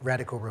need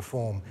radical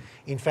reform.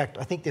 In fact,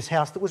 I think this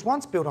house that was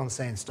once built on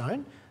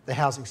sandstone, the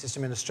housing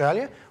system in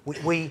Australia,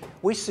 we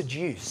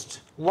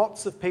seduced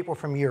lots of people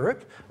from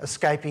Europe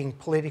escaping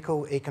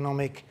political,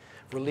 economic,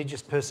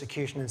 religious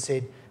persecution and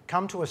said,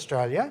 come to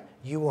Australia,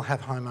 you will have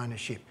home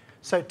ownership.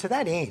 So to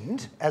that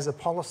end, as a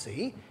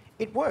policy,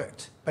 it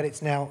worked, but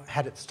it's now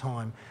had its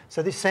time.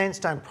 So this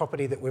sandstone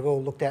property that we've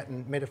all looked at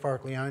and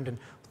metaphorically owned and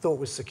thought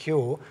was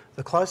secure,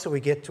 the closer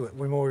we get to it,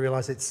 the more we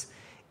realise it's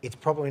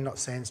probably not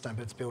sandstone,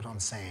 but it's built on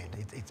sand.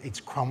 It's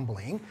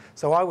crumbling.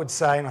 So I would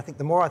say, and I think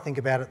the more I think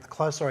about it, the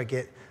closer I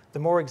get, the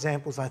more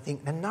examples I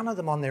think, and none of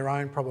them on their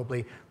own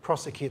probably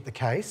prosecute the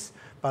case,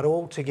 but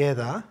all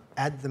together,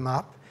 add them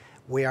up,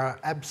 we are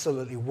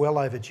absolutely well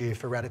overdue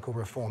for radical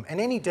reform.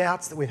 And any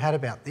doubts that we've had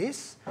about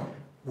this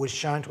was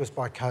shown to us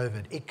by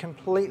COVID. It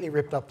completely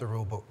ripped up the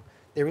rule book.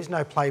 There is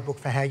no playbook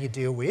for how you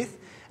deal with,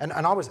 and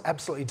I was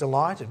absolutely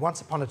delighted once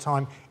upon a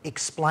time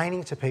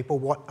explaining to people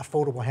what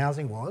affordable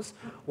housing was,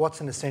 what's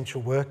an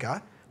essential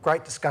worker.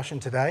 Great discussion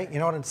today. You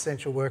know what an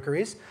essential worker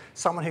is?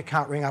 Someone who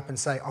can't ring up and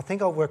say, I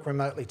think I'll work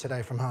remotely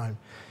today from home.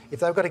 If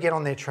they've got to get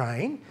on their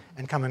train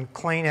and come and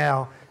clean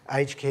our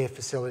aged care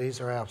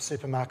facilities or our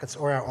supermarkets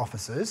or our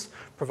offices,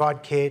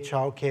 provide care,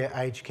 childcare,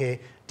 aged care,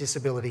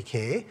 disability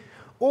care,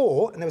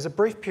 and there was a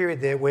brief period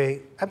there where,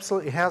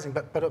 absolutely housing,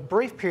 but a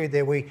brief period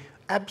there we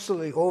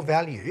absolutely all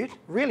valued,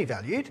 really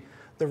valued,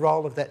 the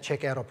role of that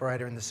checkout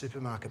operator in the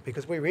supermarket,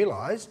 because we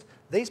realised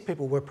these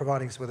people were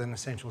providing us with an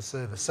essential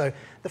service. So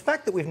the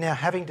fact that we're now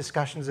having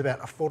discussions about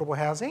affordable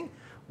housing,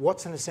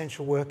 what's an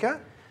essential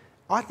worker,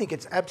 I think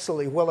it's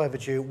absolutely well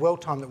overdue, well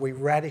timed that we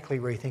radically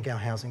rethink our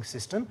housing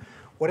system.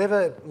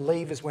 Whatever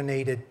levers were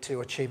needed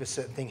to achieve a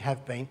certain thing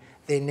have been,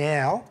 they're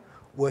now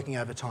working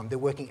overtime. They're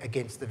working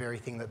against the very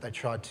thing that they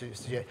tried to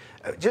suggest.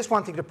 Just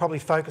one thing to probably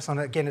focus on,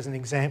 again, as an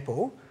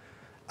example,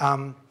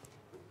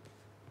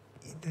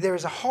 there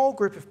is a whole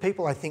group of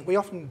people, I think, we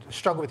often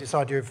struggle with this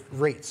idea of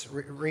REITs,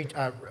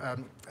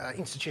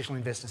 institutional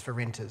investors for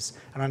renters,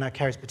 and I know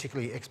Carrie's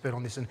particularly expert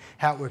on this and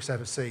how it works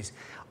overseas.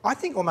 I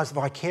think almost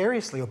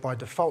vicariously or by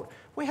default,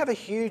 we have a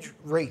huge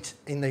REIT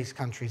in these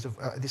countries,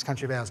 this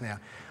country of ours now.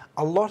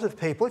 A lot of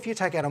people, if you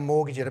take out a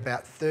mortgage at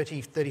about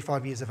 30,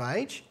 35 years of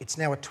age, it's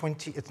now a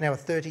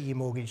 30-year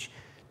mortgage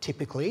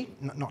typically,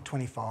 not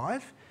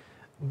 25.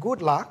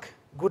 Good luck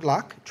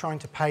trying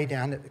to pay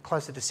down at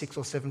closer to 6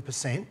 or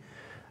 7%.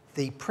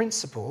 The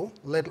principal,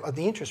 the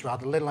interest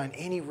rather, let alone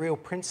any real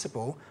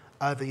principal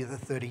over the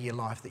 30-year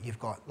life that you've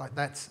got. Like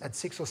that's at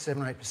 6 or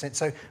 7 or 8%.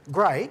 So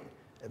great.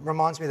 It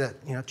reminds me that,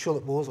 you know,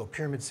 tulip balls or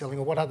pyramid selling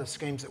or what other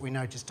schemes that we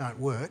know just don't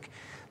work.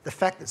 The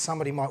fact that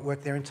somebody might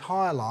work their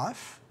entire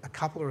life, a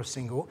couple or a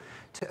single,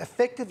 to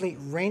effectively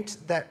rent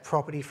that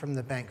property from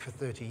the bank for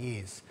 30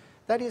 years.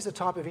 That is a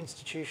type of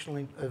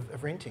institutional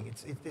of renting.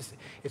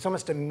 It's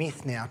almost a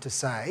myth now to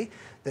say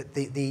that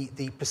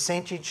the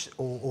percentage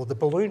or the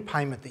balloon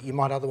payment that you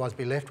might otherwise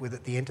be left with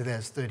at the end of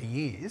those 30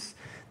 years,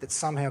 that's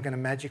somehow going to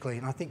magically,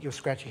 and I think you'll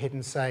scratch your head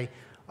and say,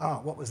 oh,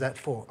 what was that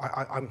for?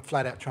 I'm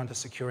flat out trying to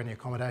secure any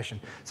accommodation.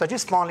 So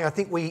just finally, I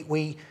think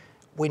we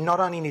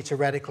not only need to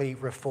radically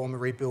reform,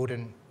 rebuild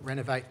and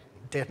renovate,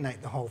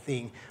 detonate the whole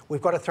thing,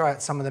 we've got to throw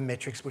out some of the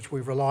metrics which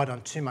we've relied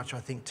on too much, I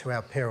think, to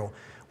our peril.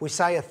 We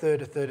say a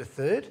third, a third, a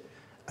third.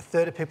 A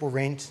third of people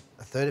rent,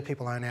 a third of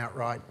people own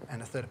outright,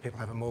 and a third of people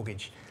have a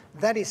mortgage.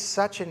 That is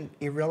such an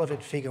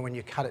irrelevant figure when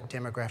you cut it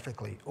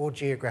demographically or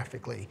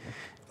geographically.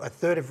 A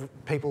third of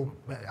people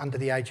under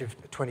the age of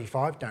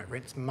 25 don't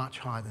rent. It's much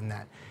higher than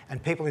that.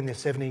 And people in their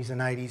 70s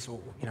and 80s, or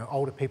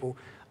older people,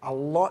 a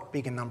lot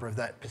bigger number of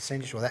that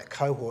percentage or that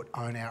cohort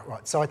own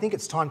outright. So I think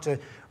it's time to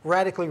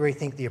radically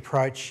rethink the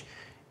approach,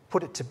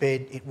 put it to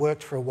bed. It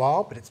worked for a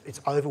while, but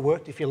it's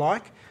overworked, if you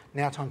like.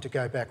 Now time to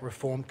go back,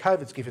 reform.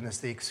 COVID's given us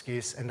the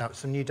excuse, and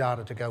some new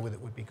data to go with it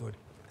would be good.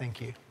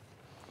 Thank you.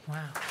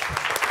 Wow.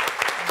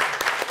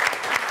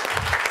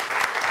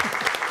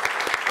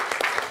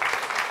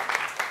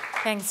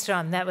 Thanks,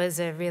 John. That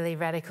was a really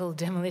radical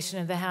demolition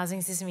of the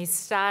housing system. He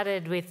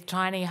started with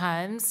tiny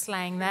homes,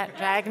 slaying that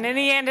dragon, and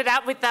he ended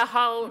up with the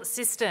whole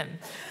system.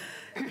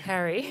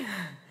 Harry,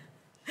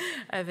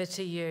 over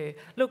to you.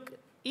 Look,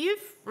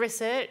 you've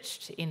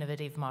researched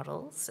innovative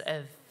models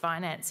of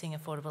financing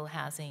affordable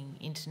housing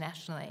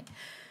internationally,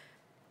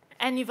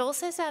 and you've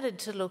also started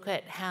to look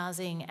at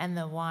housing and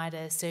the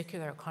wider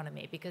circular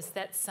economy, because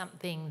that's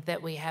something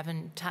that we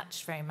haven't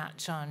touched very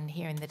much on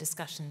here in the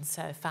discussion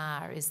so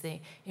far, is the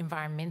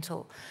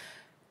environmental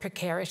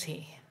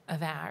precarity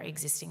of our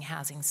existing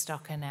housing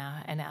stock and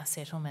our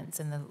settlements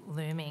and the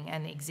looming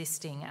and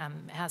existing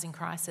housing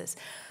crisis.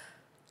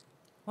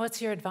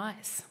 What's your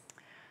advice?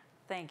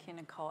 Thank you,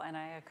 Nicole, and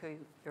I echo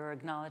your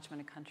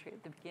acknowledgement of country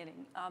at the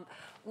beginning.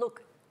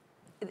 Look,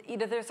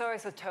 there's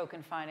always a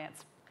token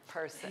finance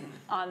person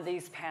on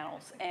these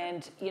panels,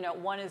 and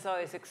one is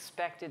always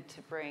expected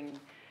to bring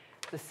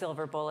the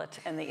silver bullet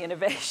and the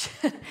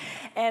innovation.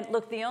 And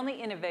look, the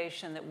only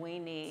innovation that we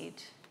need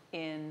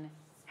in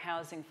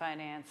housing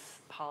finance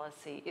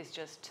policy is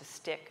just to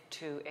stick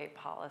to a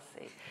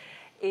policy.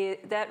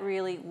 That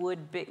really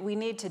would be, we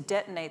need to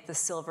detonate the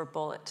silver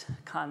bullet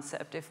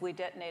concept. If we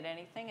detonate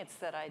anything, it's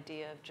that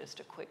idea of just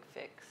a quick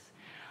fix.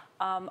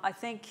 I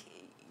think,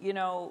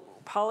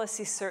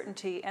 policy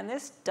certainty, and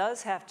this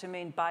does have to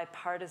mean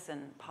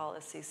bipartisan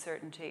policy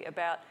certainty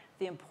about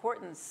the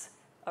importance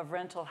of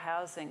rental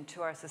housing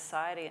to our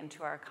society and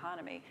to our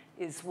economy,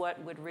 is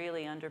what would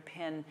really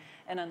underpin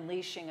an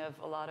unleashing of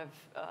a lot of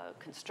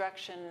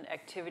construction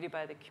activity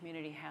by the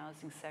community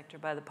housing sector,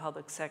 by the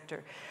public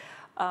sector.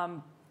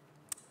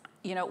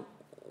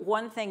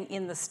 One thing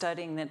in the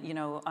studying that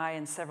I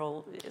and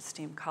several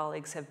esteemed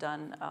colleagues have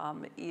done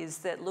is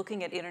that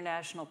looking at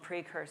international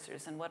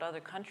precursors and what other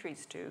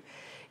countries do,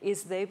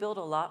 is they build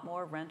a lot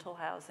more rental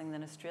housing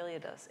than Australia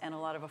does, and a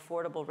lot of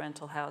affordable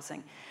rental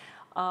housing.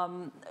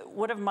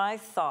 One of my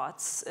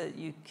thoughts,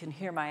 you can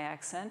hear my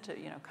accent,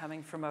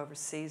 coming from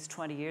overseas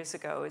 20 years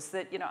ago, is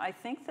that I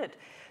think that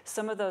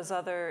some of those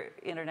other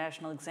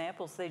international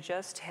examples, they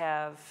just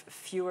have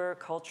fewer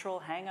cultural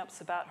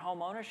hang-ups about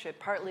home ownership,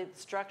 partly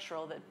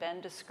structural that Ben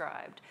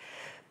described,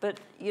 but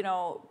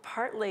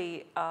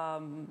partly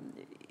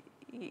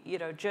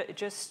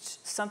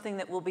just something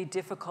that will be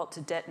difficult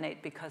to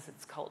detonate because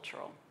it's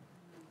cultural.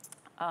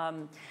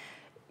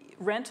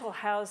 Rental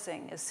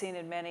housing, as seen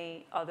in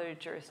many other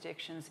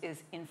jurisdictions,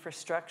 is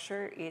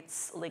infrastructure.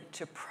 It's linked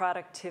to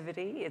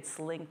productivity. It's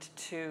linked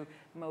to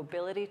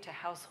mobility, to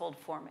household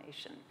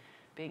formation,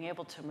 being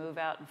able to move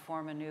out and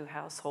form a new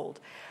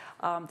household.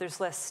 There's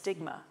less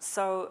stigma.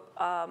 So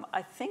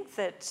I think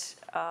that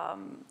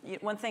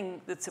one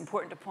thing that's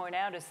important to point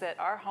out is that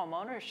our home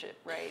ownership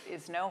rate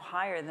is no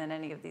higher than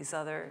any of these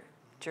other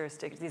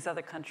jurisdictions, these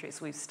other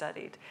countries we've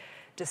studied,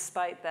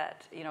 despite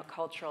that,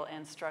 cultural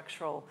and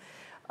structural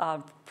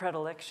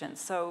predilection.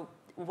 So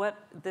what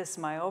this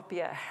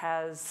myopia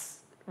has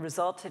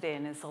resulted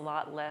in is a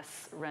lot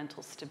less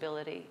rental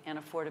stability and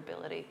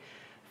affordability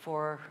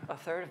for a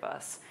third of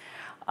us.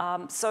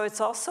 So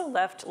it's also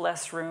left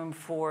less room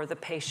for the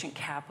patient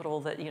capital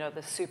that,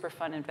 the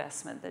Superfund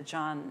investment that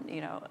John,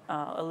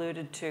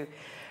 alluded to.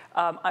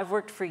 I've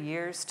worked for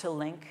years to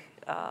link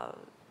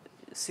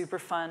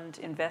Superfund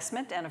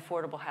investment and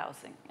affordable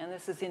housing. And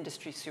this is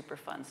industry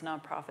superfunds,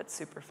 nonprofit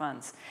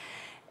superfunds.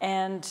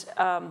 And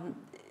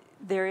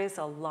there is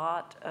a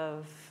lot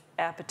of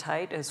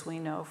appetite, as we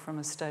know from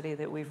a study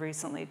that we've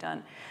recently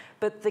done.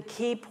 But the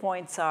key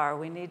points are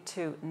we need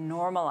to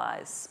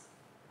normalize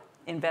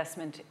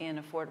investment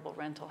in affordable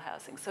rental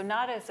housing. So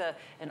not as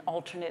an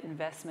alternate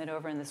investment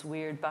over in this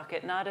weird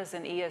bucket, not as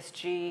an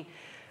ESG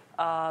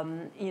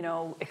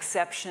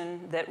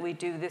exception that we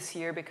do this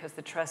year because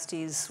the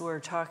trustees were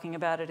talking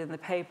about it in the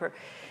paper.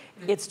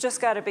 It's just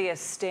got to be a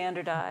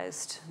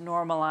standardized,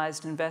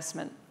 normalized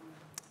investment.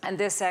 And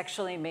this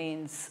actually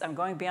means, I'm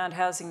going beyond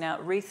housing now,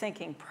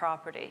 rethinking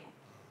property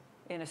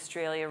in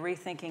Australia,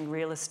 rethinking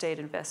real estate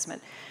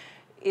investment.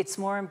 It's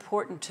more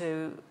important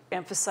to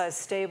emphasize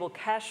stable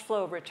cash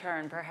flow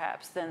return,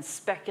 perhaps, than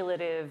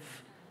speculative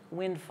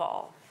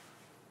windfall.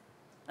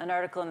 An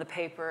article in the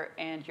paper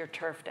and you're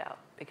turfed out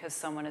because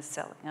someone is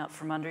selling out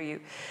from under you.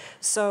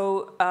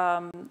 So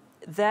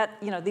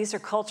these are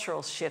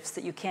cultural shifts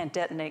that you can't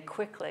detonate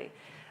quickly.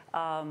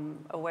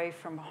 Away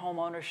from home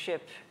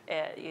ownership,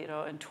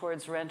 and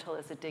towards rental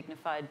as a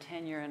dignified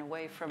tenure, and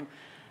away from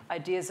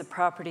ideas of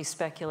property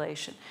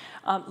speculation.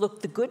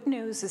 Look, the good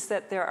news is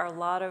that there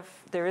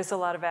is a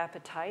lot of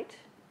appetite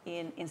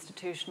in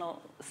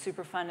institutional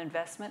Superfund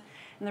investment.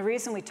 And the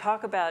reason we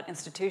talk about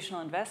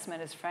institutional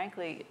investment is,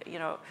 frankly,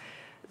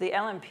 the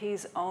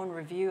LNP's own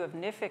review of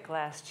NIFIC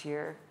last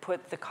year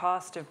put the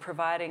cost of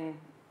providing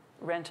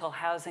rental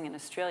housing in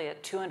Australia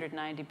at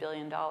 $290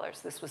 billion.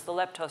 This was the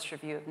Leptos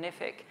review of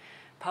NIFIC,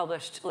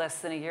 published less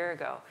than a year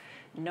ago.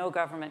 No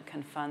government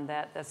can fund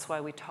that. That's why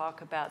we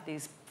talk about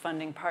these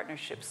funding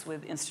partnerships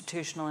with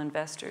institutional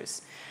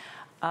investors,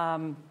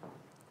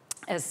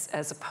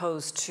 as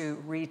opposed to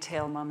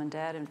retail mom and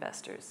dad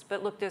investors.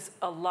 But look, there's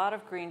a lot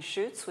of green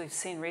shoots we've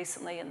seen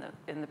recently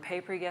in the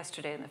paper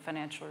yesterday in the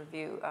Financial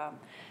Review.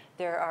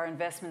 There are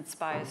investments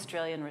by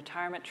Australian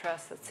Retirement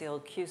Trust, that's the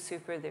old Q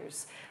Super,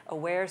 there's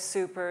Aware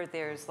Super,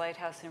 there's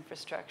Lighthouse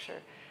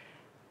Infrastructure,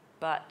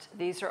 but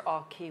these are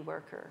all key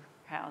worker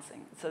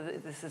housing. So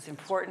this is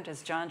important,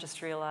 as John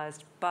just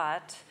realized,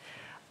 but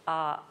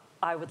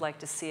I would like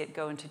to see it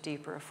go into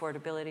deeper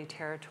affordability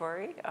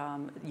territory.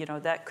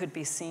 That could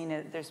be seen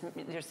as,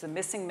 there's the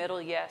missing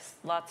middle, yes,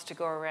 lots to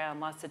go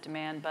around, lots of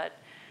demand, but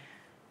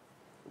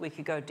we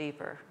could go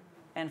deeper.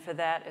 And for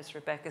that, as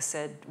Rebecca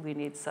said, we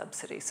need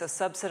subsidy. So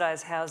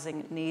subsidized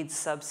housing needs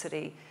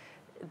subsidy.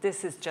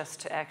 This is just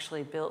to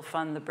actually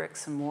fund the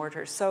bricks and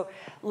mortar. So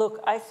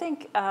look, I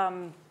think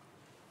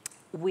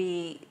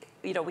we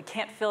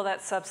can't fill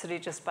that subsidy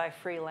just by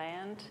free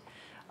land.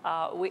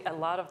 A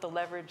lot of the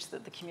leverage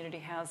that the community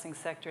housing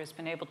sector has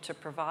been able to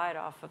provide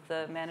off of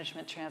the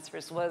management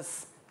transfers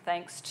was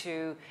thanks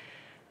to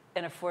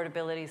an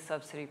affordability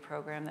subsidy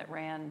program that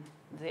ran,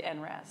 the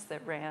NRAS,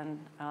 that ran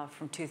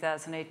from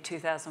 2008 to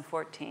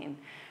 2014.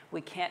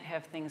 We can't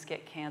have things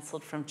get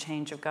canceled from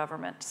change of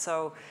government.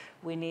 So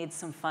we need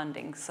some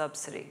funding,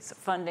 subsidies.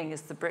 Funding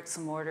is the bricks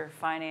and mortar.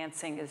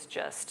 Financing is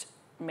just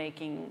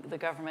making the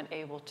government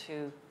able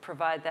to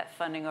provide that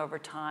funding over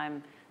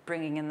time,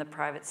 bringing in the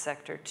private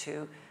sector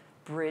to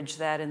bridge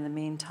that in the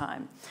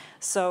meantime.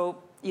 So,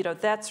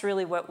 that's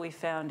really what we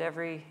found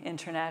every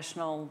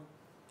international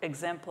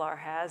exemplar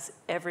has,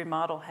 every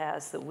model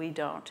has that we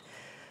don't.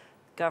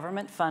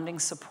 Government funding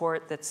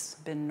support that's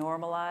been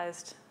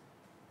normalized,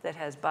 that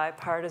has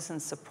bipartisan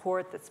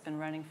support, that's been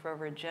running for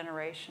over a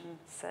generation,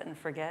 set and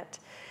forget.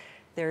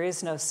 There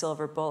is no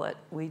silver bullet.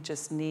 We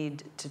just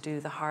need to do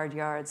the hard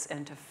yards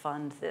and to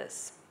fund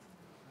this.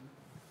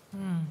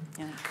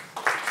 Yeah.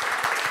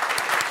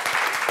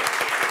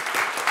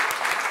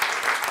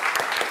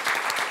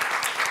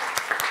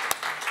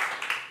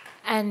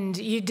 And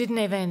you didn't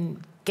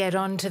even get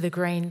on to the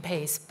green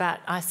piece, but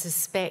I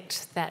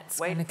suspect that's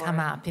going to come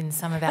up in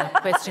some of our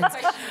questions,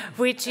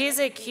 which is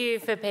a cue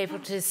for people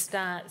to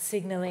start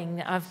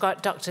signalling. I've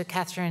got Dr.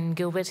 Catherine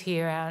Gilbert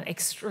here, our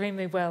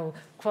extremely well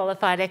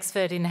qualified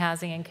expert in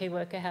housing and key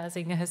worker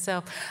housing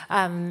herself,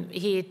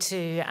 here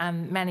to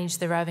manage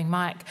the roving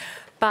mic.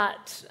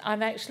 But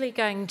I'm actually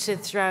going to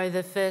throw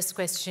the first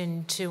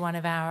question to one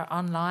of our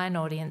online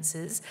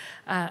audience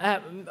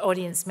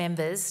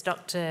members,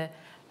 Dr.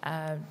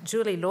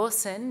 Julie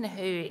Lawson,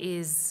 who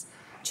is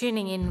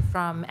tuning in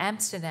from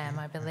Amsterdam,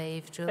 I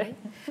believe, Julie.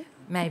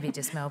 Maybe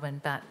just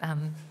Melbourne, but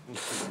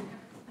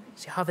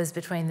hovers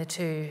between the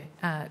two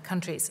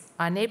countries.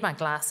 I need my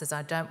glasses.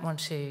 I don't want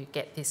to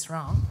get this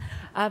wrong.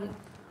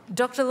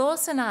 Dr.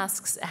 Lawson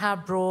asks how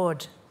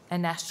broad a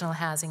national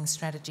housing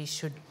strategy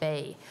should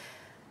be.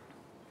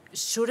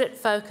 Should it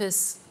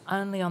focus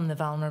only on the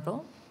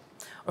vulnerable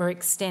or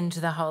extend to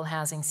the whole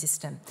housing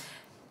system?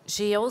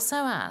 She also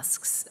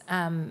asks,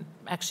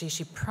 actually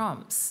she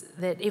prompts,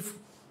 that if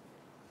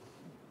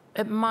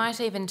it might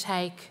even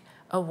take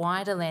a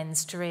wider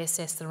lens to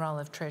reassess the role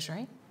of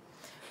Treasury,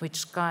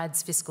 which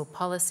guides fiscal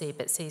policy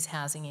but sees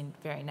housing in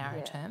very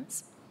narrow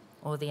terms,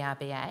 or the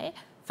RBA,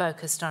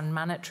 focused on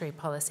monetary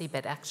policy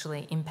but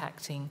actually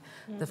impacting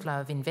the flow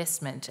of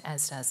investment,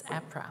 as does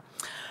APRA.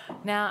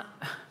 Now,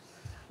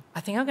 I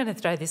think I'm going to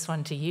throw this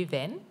one to you,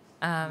 Ben,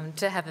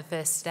 to have a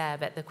first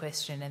stab at the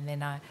question, and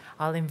then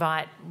I'll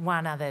invite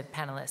one other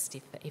panellist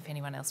if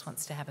anyone else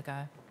wants to have a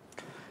go.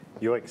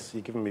 Yoicks,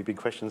 you're giving me big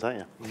questions, aren't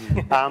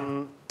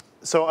you?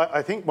 So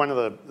I think one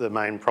of the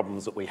main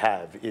problems that we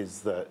have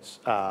is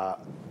that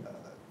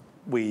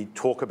we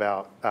talk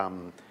about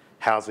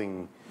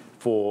housing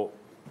for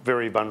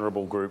very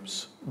vulnerable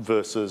groups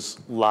versus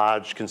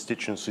large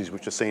constituencies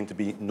which are seen to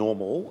be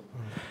normal,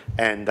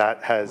 and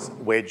that has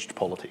wedged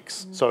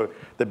politics. So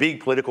the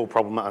big political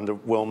problem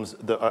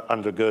that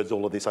undergirds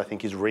all of this, I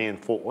think, is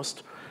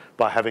reinforced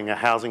by having a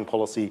housing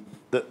policy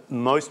that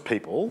most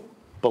people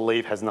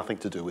believe has nothing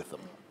to do with them.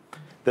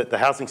 That the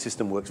housing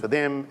system works for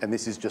them, and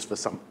this is just for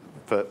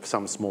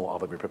some small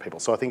other group of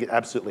people. So I think it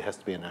absolutely has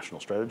to be a national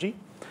strategy.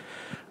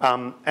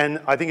 And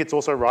I think it's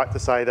also right to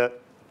say that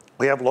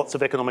we have lots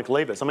of economic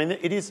levers. I mean,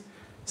 it is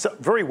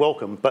very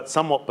welcome, but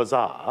somewhat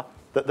bizarre,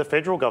 that the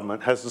federal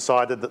government has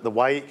decided that the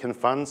way it can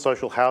fund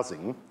social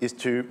housing is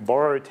to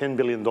borrow $10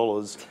 billion,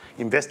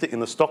 invest it in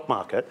the stock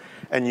market,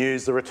 and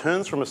use the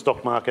returns from a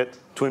stock market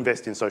to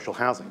invest in social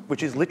housing,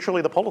 which is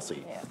literally the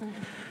policy. Yeah.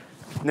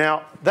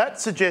 Now, that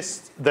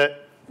suggests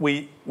that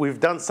we've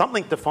done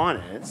something to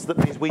finance that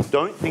means we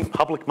don't think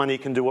public money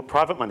can do what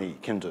private money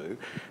can do,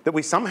 that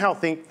we somehow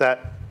think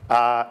that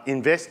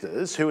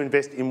investors who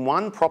invest in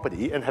one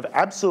property and have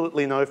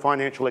absolutely no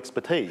financial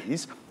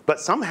expertise but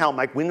somehow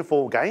make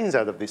windfall gains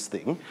out of this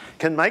thing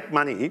can make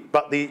money,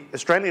 but the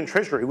Australian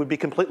Treasury would be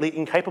completely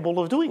incapable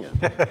of doing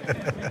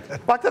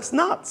it. Like, that's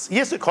nuts.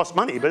 Yes, it costs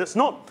money, but it's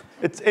not.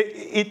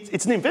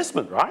 It's an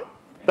investment, right?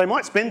 They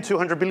might spend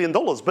 $200 billion,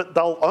 but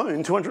they'll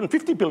own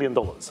 $250 billion.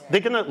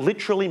 They're going to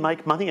literally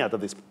make money out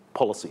of this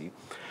policy.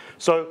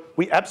 So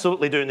we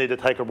absolutely do need to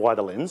take a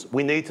wider lens.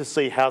 We need to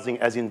see housing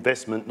as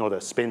investment, not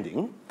as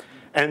spending.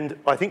 And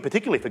I think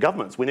particularly for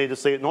governments, we need to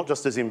see it not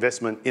just as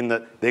investment in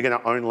that they're going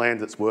to own land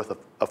that's worth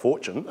a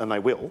fortune, and they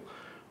will,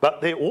 but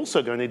they're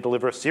also going to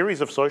deliver a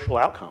series of social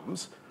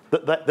outcomes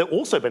that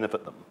also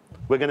benefit them.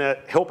 We're going to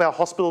help our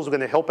hospitals, we're going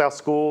to help our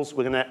schools,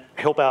 we're going to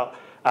help our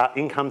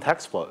income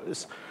tax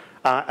flows.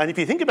 And if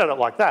you think about it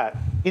like that,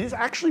 it is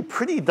actually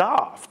pretty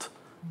daft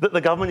that the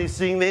government is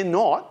sitting there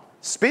not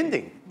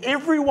spending.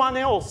 Everyone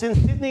else in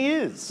Sydney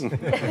is. All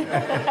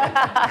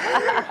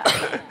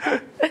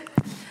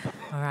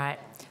right.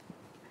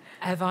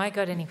 Have I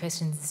got any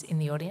questions in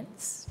the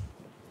audience?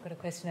 I've got a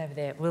question over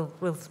there.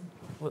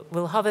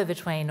 We'll hover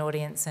between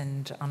audience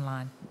and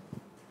online.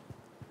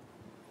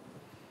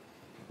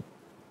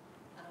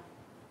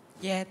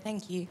 Yeah,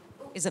 thank you.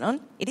 Is it on?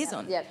 It is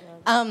on. Yep.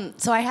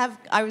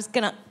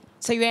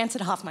 So you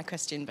answered half my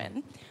question,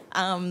 Ben.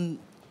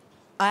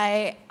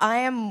 I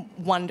am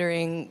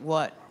wondering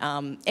what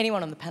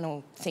anyone on the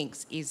panel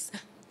thinks is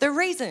the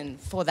reason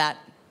for that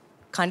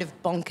kind of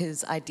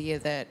bonkers idea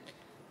that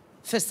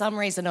for some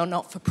reason a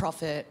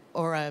not-for-profit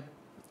or a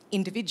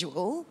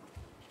individual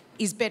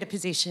is better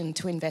positioned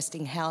to invest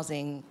in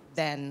housing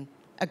than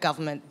a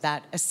government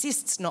that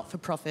assists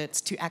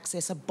not-for-profits to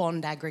access a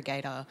bond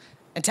aggregator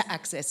and to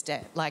access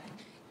debt. Like,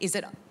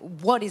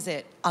 what is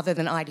it other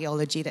than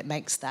ideology that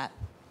makes that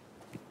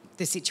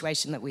the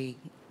situation that we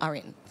are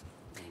in?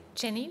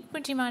 Jenny,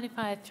 would you mind if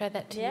I throw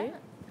that to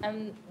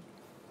you?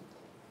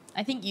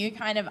 I think you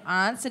kind of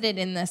answered it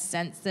in the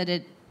sense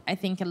that I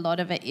think a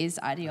lot of it is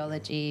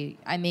ideology.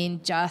 I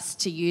mean, just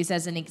to use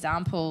as an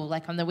example,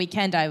 like on the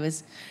weekend I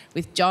was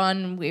with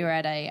John, we were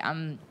at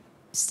a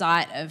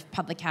site of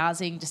public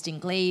housing just in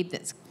Glebe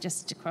that's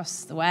just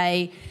across the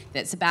way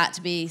that's about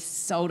to be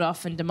sold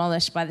off and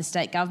demolished by the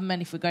state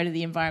government. If we go to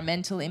the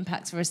environmental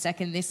impacts for a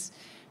second, this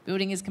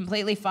building is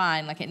completely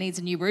fine. Like, it needs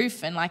a new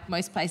roof, and like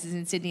most places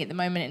in Sydney at the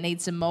moment, it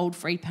needs some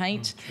mould-free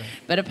paint.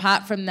 But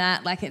apart from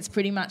that, like, it's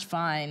pretty much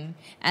fine.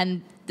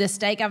 And the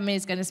state government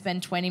is going to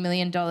spend $20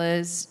 million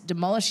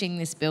demolishing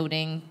this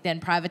building, then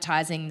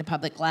privatising the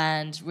public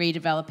land,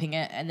 redeveloping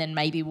it, and then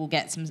maybe we'll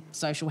get some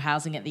social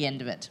housing at the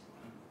end of it,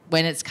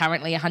 when it's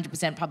currently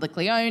 100%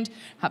 publicly owned,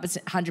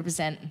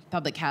 100%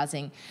 public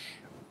housing.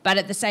 But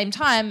at the same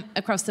time,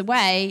 across the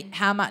way,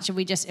 how much have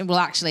we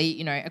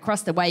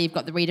across the way you've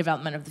got the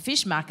redevelopment of the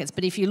fish markets,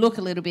 but if you look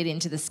a little bit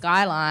into the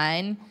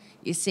skyline,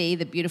 you see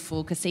the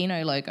beautiful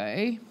casino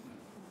logo.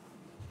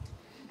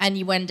 And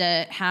you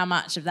wonder how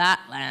much of that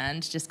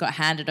land just got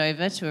handed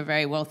over to a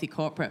very wealthy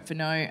corporate for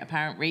no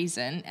apparent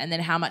reason, and then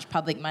how much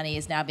public money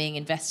is now being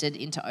invested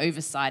into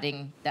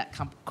oversighting that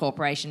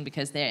corporation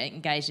because they're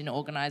engaged in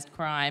organised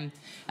crime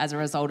as a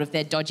result of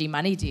their dodgy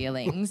money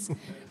dealings.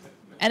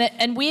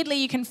 And weirdly,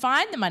 you can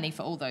find the money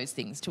for all those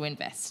things to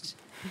invest.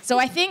 So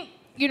I think,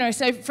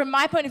 so from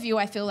my point of view,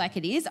 I feel like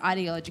it is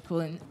ideological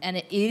and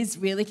it is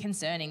really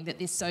concerning that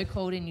this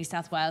so-called in New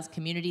South Wales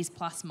Communities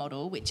Plus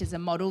model, which is a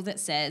model that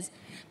says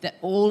that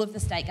all of the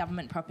state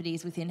government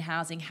properties within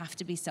housing have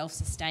to be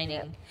self-sustaining.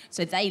 Yep.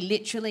 So they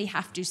literally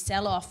have to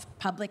sell off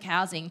public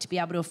housing to be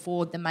able to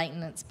afford the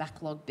maintenance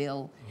backlog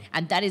bill.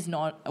 And that is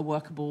not a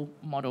workable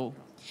model.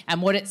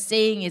 And what it's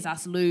seeing is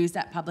us lose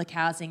that public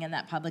housing and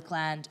that public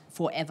land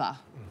forever.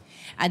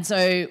 And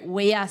so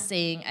we are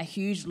seeing a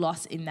huge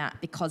loss in that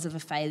because of a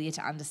failure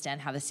to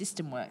understand how the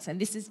system works. And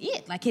this is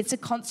it. Like, it's a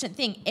constant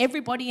thing.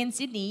 Everybody in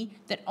Sydney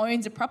that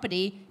owns a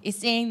property is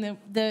seeing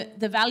the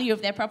value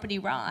of their property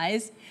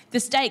rise. The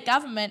state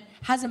government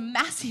has a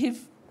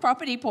massive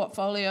property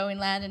portfolio in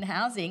land and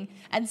housing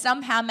and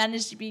somehow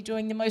managed to be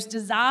doing the most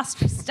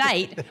disastrous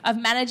state of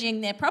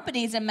managing their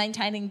properties and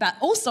maintaining, but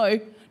also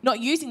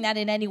not using that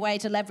in any way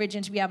to leverage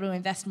and to be able to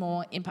invest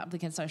more in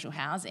public and social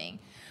housing.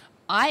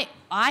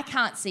 I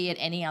can't see it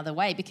any other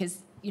way because,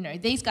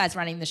 these guys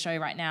running the show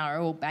right now are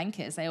all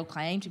bankers. They all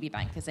claim to be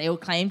bankers. They all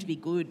claim to be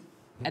good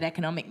at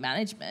economic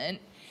management,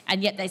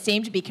 and yet they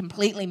seem to be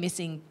completely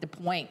missing the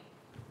point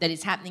that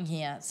is happening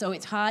here. So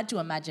it's hard to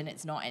imagine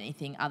it's not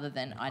anything other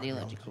than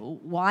ideological.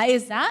 Why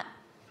is that?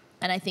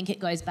 And I think it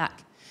goes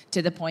back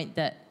to the point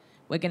that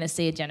we're going to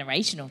see a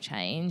generational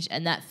change,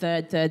 and that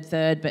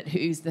third, but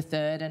who's the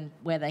third and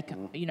where they,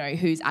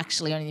 who's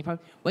actually owning the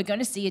property. We're going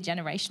to see a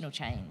generational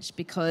change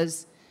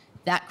because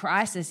that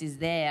crisis is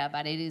there,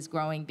 but it is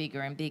growing bigger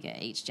and bigger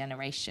each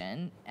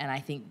generation. And I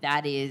think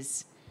that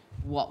is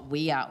what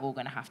we are all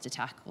going to have to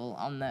tackle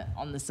on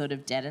the sort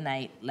of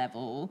detonate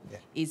level. Yeah.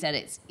 Is that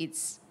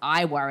it's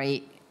I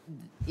worry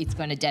it's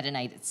going to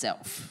detonate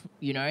itself,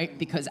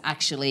 because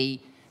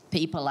actually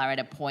people are at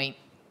a point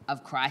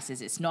of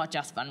crisis. It's not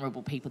just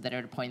vulnerable people that are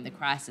at a point in the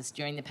crisis.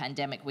 During the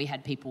pandemic, we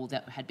had people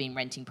that had been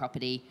renting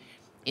property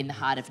in the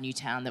heart of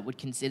Newtown that would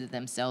consider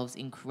themselves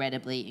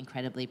incredibly,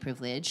 incredibly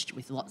privileged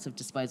with lots of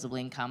disposable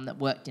income, that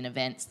worked in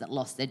events, that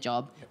lost their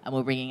job, and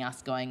were ringing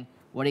us going,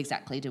 what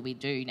exactly do we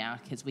do now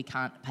because we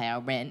can't pay our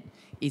rent?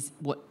 Is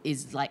what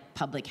is like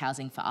public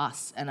housing for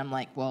us? And I'm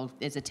like, well,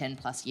 there's a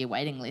 10+ year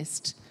waiting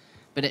list,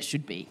 but it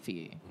should be for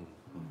you.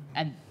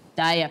 And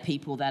they are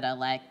people that are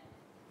like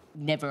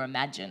never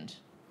imagined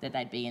that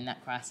they'd be in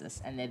that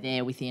crisis, and they're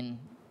there within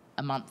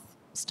a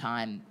month's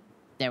time.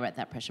 They're at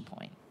that pressure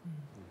point.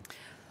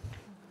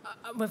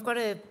 We've got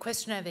a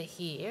question over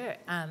here.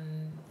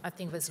 I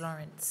think it was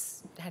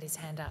Lawrence had his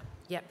hand up.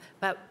 Yep.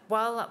 But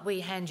while we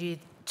hand you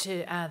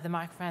to the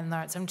microphone,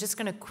 Lawrence, I'm just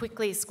going to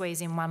quickly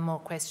squeeze in one more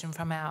question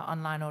from our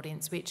online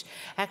audience, which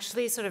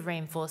actually sort of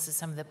reinforces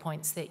some of the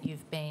points that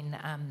you've been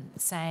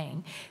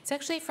saying. It's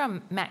actually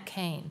from Matt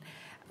Keane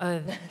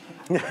of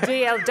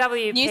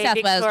DLWP New South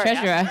Wales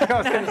Victoria. Treasurer. I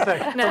was going to say,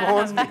 from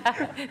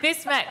Hornsby.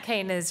 This Matt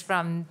Keane is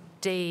from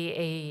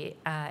DELWP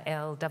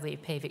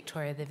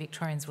Victoria. The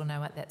Victorians will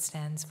know what that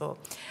stands for.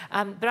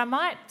 But I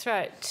might throw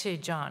it to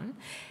John.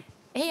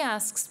 He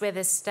asks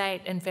whether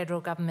state and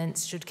federal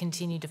governments should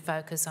continue to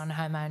focus on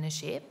home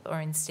ownership or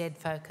instead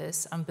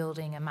focus on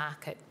building a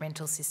market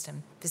rental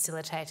system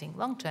facilitating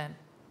long-term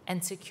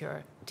and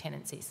secure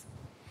tenancies.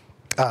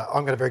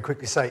 I'm going to very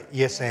quickly say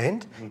yes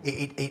and.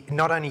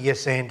 Not only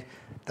yes and,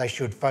 they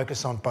should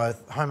focus on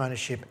both home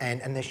ownership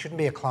and there shouldn't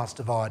be a class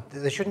divide.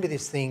 There shouldn't be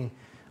this thing,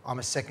 I'm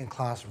a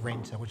second-class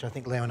renter, which I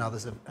think Leo and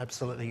others have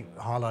absolutely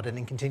highlighted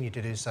and continue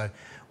to do so.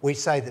 We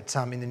say that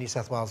in the New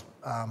South Wales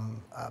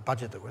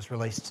budget that was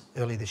released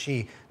early this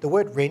year, the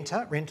word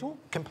rental,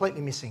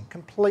 completely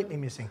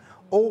missing.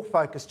 All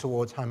focused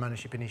towards home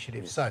ownership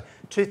initiatives. So,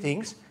 two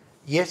things.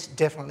 Yes,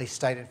 definitely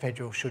state and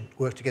federal should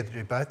work together to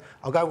do both.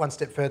 I'll go one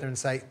step further and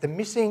say the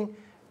missing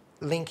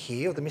link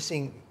here, or the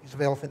missing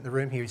elephant in the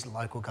room here, is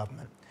local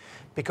government.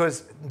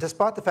 Because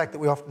despite the fact that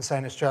we often say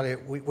in Australia,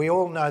 we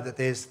all know that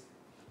there's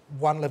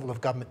one level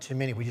of government too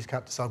many, we just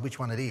can't decide which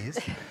one it is.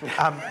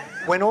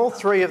 When all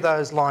three of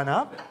those line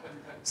up,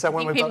 so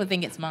when people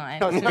think it's mine,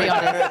 to be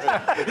honest.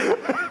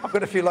 I've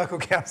got a few local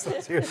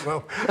councillors here as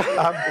well.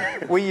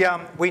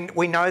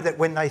 We know that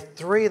when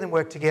three of them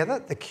work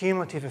together, the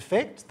cumulative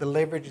effect, the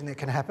leveraging that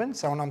can happen.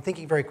 So, and I'm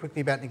thinking very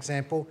quickly about an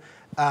example.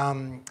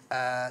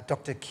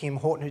 Dr. Kim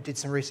Horton, who did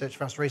some research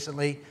for us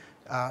recently,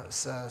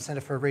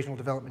 Centre for Regional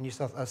Development,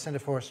 Centre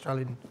for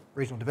Australian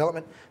Regional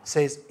Development,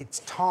 says it's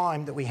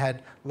time that we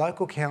had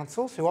local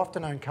councils who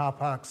often own car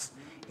parks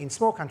in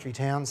small country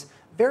towns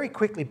very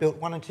quickly built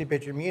 1 and 2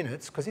 bedroom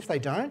units, because if they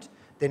don't,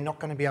 they're not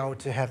going to be able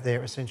to have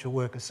their essential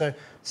workers. So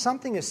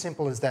something as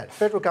simple as that,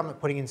 federal government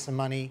putting in some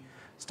money,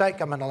 state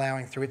government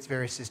allowing through its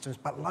various systems,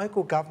 but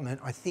local government,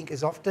 I think,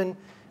 is often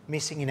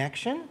missing in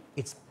action.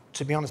 It's,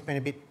 to be honest, been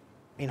a bit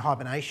in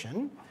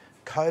hibernation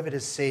COVID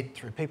has said,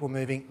 through people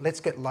moving, let's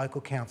get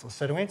local councils.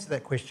 So to answer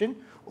that question,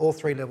 all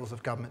three levels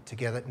of government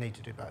together need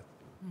to do both.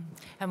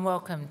 And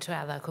welcome to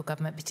our local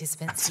government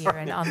participants here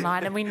and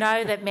online. And we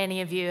know that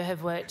many of you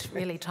have worked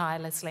really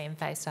tirelessly and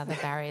faced other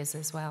barriers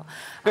as well.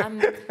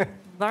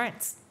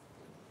 Lawrence?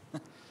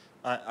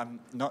 I'm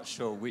not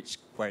sure which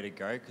way to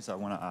go because I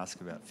want to ask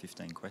about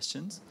 15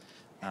 questions.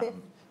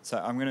 So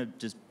I'm going to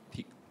just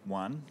pick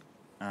one.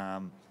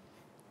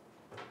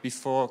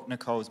 Before,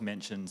 Nicole's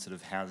mentioned sort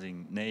of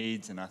housing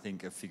needs, and I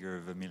think a figure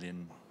of 1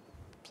 million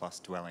plus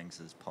dwellings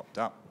has popped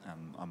up.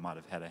 I might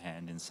have had a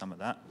hand in some of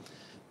that.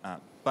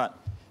 But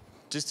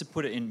just to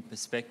put it in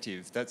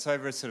perspective, that's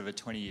over a sort of a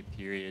 20-year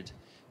period.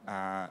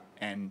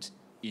 And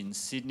in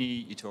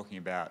Sydney, you're talking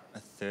about a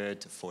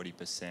third to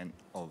 40%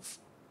 of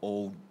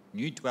all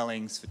new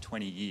dwellings for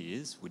 20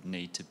 years would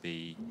need to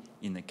be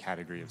in the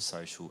category of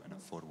social and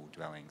affordable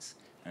dwellings.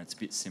 And it's a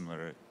bit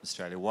similar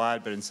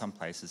Australia-wide, but in some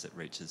places it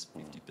reaches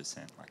 50%,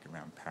 like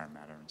around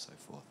Parramatta and so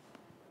forth.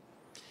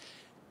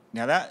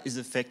 Now that is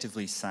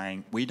effectively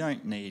saying we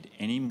don't need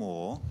any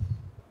more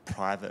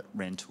private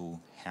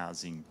rental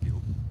housing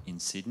built in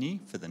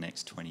Sydney for the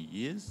next 20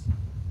 years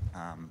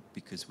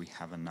because we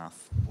have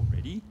enough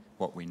already.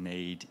 What we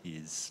need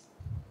is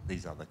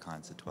these other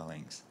kinds of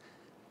dwellings.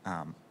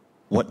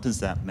 What does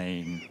that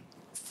mean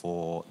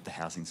for the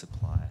housing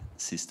supply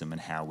system and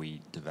how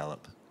we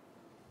develop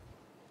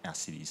our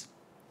cities?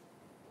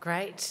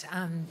 Great.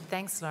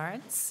 Thanks,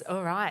 Lawrence.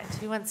 All right.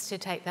 Who wants to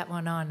take that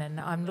one on? And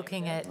I'm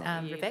looking at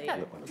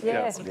Rebecca.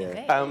 Yeah.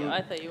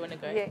 I thought you want to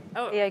go. Yeah.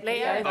 Oh, Yeah,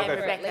 Leo and go then for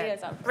it. Rebecca.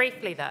 Leo's up.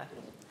 Briefly, though.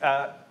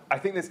 I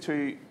think there's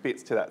two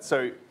bits to that.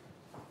 So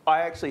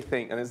I actually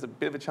think, and there's a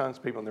bit of a challenge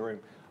to people in the room,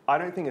 I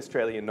don't think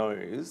Australia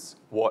knows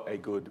what a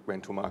good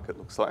rental market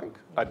looks like.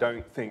 I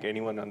don't think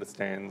anyone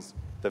understands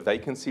the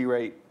vacancy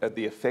rate,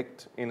 the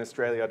effect in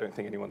Australia. I don't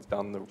think anyone's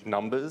done the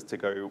numbers to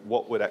go,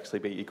 what would actually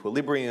be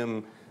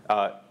equilibrium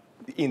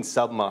in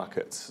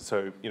sub-markets.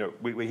 So, you know,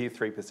 we hear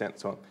 3%,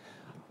 so on.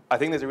 I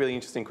think there's a really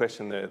interesting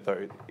question there,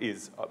 though,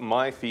 is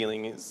my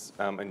feeling is,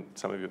 and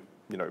some of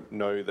you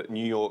know that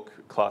New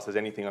York classes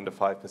anything under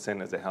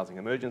 5% as a housing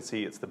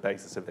emergency. It's the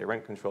basis of their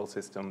rent control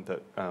system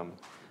that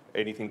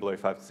anything below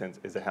 5%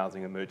 is a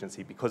housing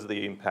emergency because of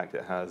the impact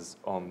it has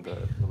on the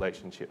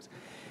relationships.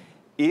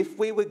 If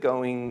we were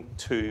going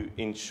to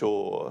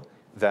ensure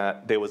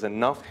that there was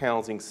enough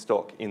housing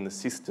stock in the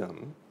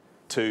system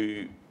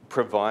to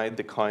provide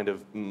the kind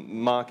of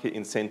market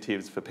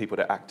incentives for people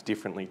to act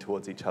differently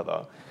towards each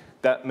other,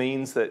 that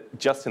means that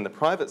just in the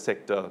private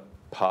sector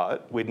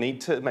part, we'd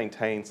need to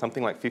maintain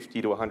something like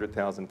 50 to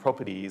 100,000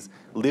 properties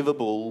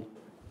livable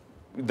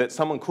that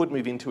someone could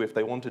move into if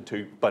they wanted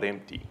to, but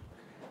empty.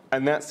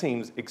 And that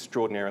seems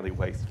extraordinarily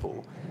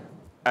wasteful.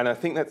 And I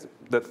think that's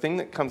the thing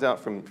that comes out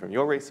from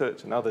your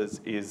research and others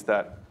is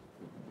that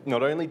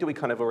not only do we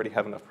kind of already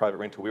have enough private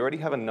rental, we already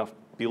have enough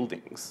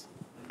buildings,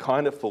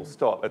 kind of full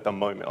stop at the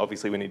moment.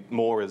 Obviously, we need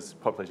more as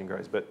population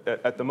grows, but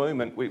at the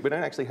moment, we don't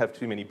actually have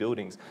too many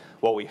buildings.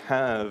 What we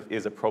have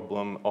is a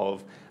problem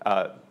of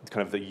kind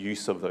of the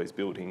use of those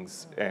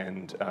buildings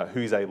and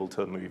who's able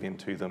to move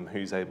into them,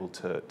 who's able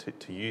to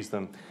use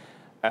them.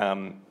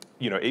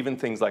 You know, even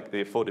things like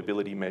the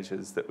affordability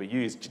measures that we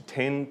use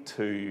tend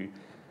to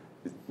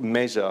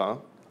measure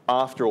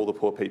after all the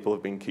poor people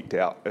have been kicked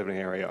out of an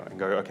area and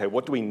go, okay,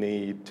 what do we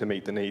need to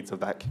meet the needs of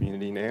that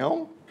community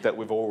now that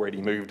we've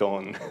already moved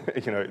on,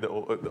 you know,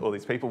 all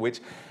these people,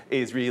 which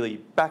is really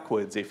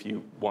backwards if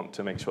you want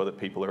to make sure that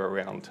people are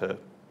around to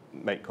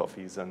make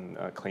coffees and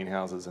clean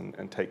houses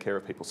and take care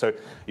of people. So,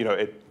 you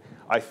know,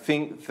 I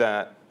think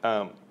that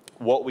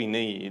what we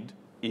need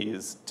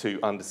is to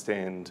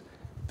understand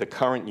the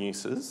current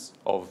uses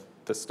of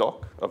the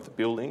stock of the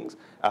buildings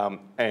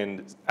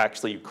and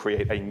actually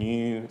create a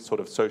new sort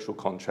of social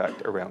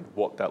contract around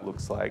what that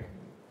looks like.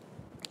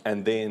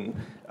 And then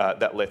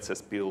that lets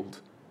us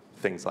build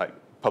things like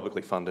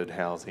publicly funded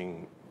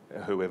housing,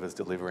 whoever's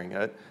delivering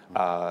it,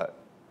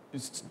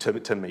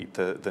 to meet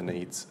the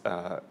needs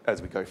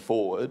as we go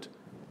forward,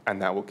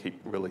 and that will keep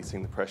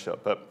releasing the pressure.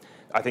 But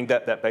I think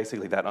that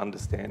basically that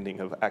understanding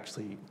of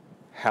actually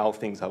how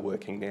things are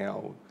working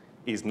now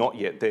is not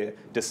yet there,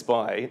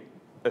 despite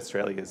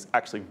Australia's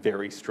actually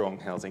very strong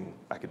housing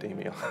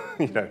academia,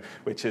 you know,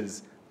 which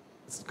is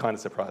kind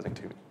of surprising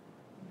to me.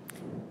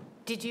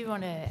 Did you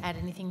want to add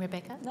anything,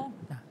 Rebecca? No.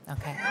 No.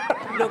 Okay.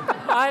 Look,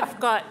 I've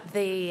got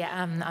the,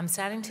 I'm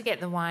starting to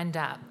get the wind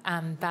up,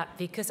 but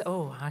because,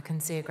 I can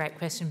see a great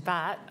question,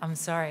 but I'm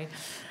sorry.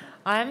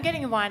 I'm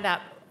getting a wind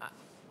up.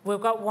 We've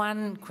got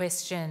one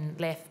question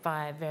left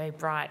by a very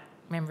bright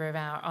member of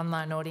our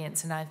online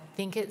audience, and I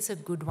think it's a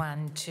good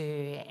one to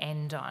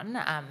end on.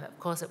 Of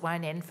course, it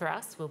won't end for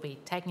us. We'll be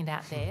taking it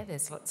out there.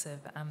 There's lots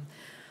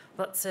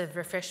of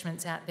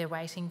refreshments out there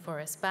waiting for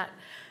us. But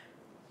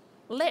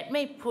let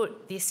me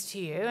put this to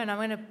you, and I'm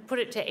going to put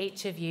it to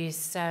each of you.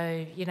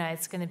 So, you know,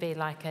 it's going to be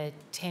like a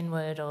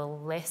 10-word or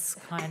less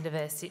kind of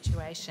a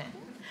situation.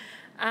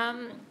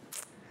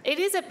 It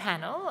is a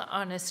panel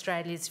on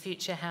Australia's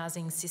future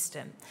housing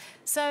system.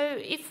 So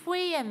if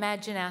we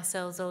imagine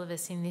ourselves, all of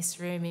us in this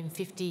room, in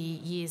 50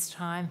 years'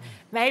 time,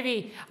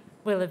 maybe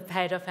we'll have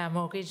paid off our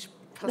mortgage,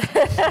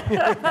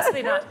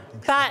 possibly not.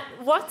 But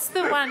what's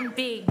the one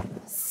big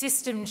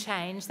system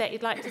change that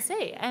you'd like to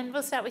see? And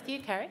we'll start with you,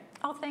 Carrie.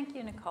 Oh, thank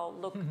you, Nicole.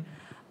 Look,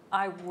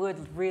 I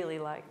would really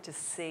like to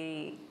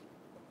see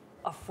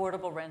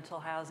affordable rental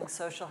housing,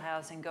 social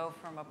housing go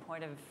from a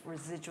point of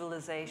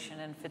residualization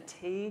and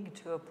fatigue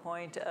to a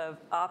point of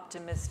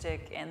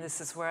optimistic, and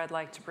this is where I'd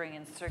like to bring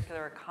in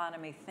circular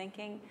economy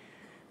thinking.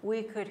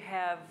 We could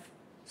have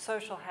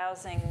social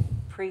housing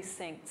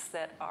precincts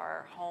that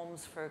are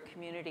homes for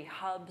community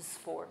hubs,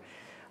 for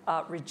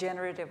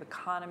regenerative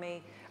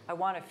economy. I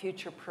want to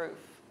future-proof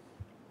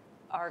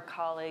our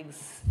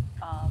colleagues,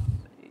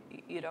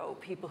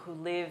 people who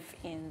live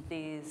in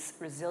these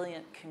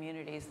resilient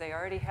communities. They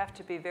already have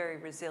to be very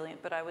resilient,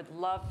 but I would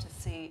love to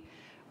see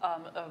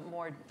a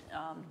more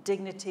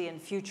dignity and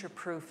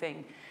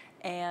future-proofing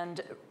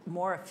and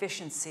more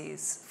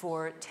efficiencies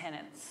for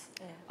tenants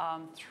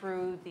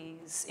through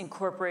these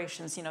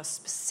incorporations,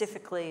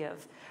 specifically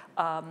of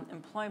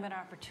employment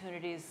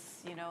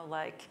opportunities,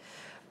 like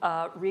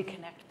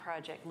Reconnect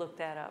project, look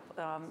that up.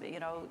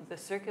 The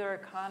circular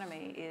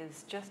economy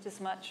is just as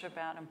much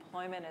about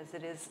employment as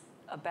it is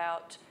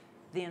about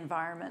the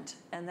environment,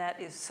 and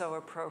that is so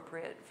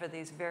appropriate for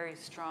these very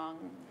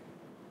strong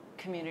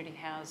community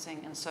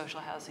housing and social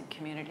housing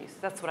communities.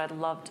 That's what I'd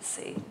love to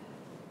see.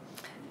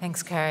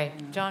 Thanks, Carrie.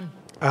 John?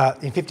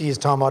 In 50 years'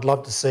 time, I'd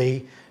love to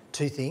see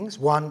two things.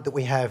 One, that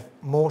we have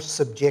more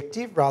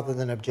subjective rather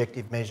than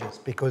objective measures,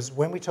 because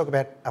when we talk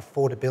about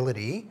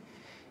affordability,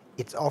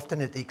 it's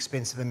often at the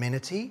expense of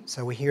amenity.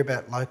 So we hear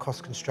about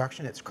low-cost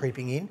construction, it's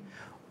creeping in.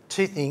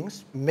 Two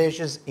things,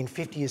 measures in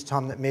 50 years'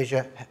 time that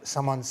measure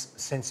someone's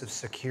sense of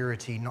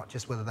security, not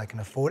just whether they can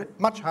afford it.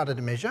 Much harder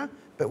to measure,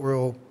 but we're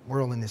all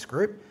in this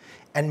group.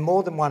 And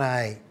more than one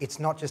A, it's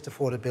not just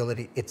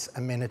affordability, it's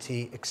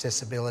amenity,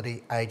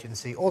 accessibility,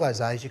 agency, all those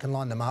A's, you can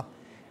line them up.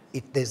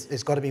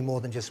 There's got to be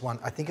more than just one.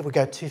 I think if we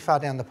go too far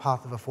down the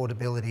path of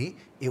affordability,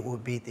 it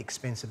would be at the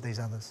expense of these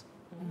others.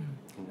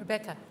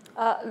 Rebecca?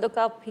 Look,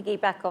 I'll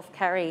piggyback off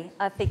Carrie.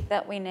 I think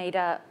that we need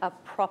a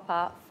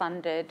proper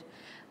funded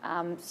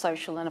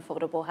social and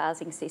affordable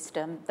housing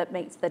system that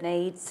meets the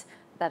needs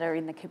that are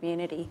in the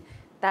community.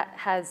 That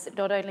has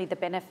not only the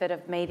benefit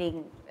of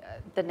meeting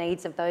the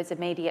needs of those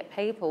immediate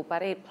people,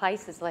 but it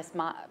places less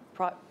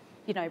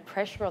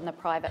pressure on the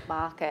private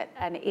market,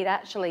 and it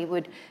actually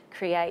would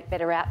create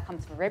better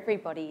outcomes for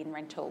everybody in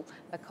rental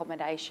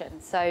accommodation.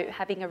 So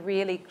having a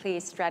really clear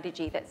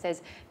strategy that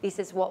says this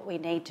is what we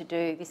need to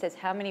do, this is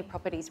how many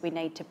properties we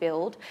need to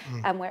build,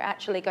 and we're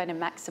actually going to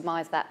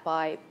maximise that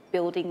by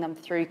building them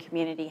through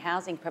community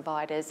housing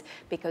providers,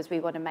 because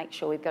we want to make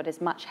sure we've got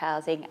as much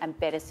housing and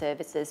better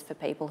services for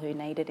people who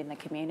need it in the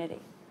community.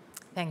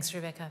 Thanks,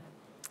 Rebecca.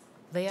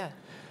 Leo?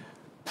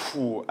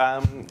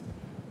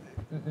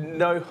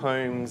 No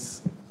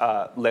homes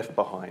left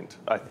behind,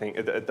 I think.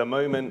 At the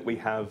moment, we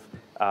have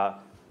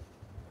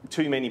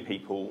too many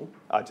people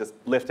are just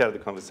left out of the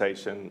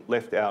conversation,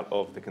 left out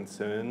of the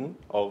concern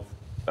of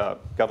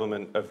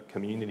government, of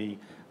community.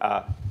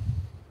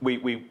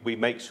 We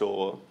make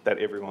sure that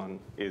everyone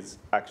is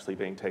actually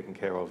being taken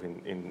care of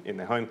in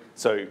their home.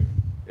 So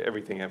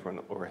everything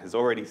everyone has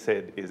already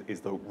said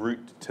is the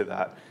route to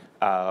that.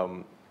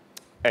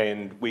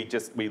 And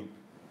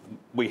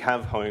we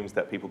have homes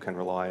that people can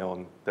rely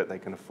on, that they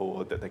can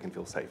afford, that they can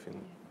feel safe in.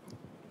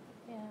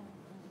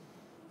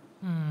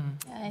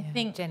 I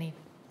think, Jenny?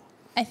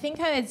 I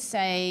would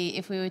say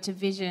if we were to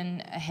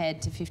vision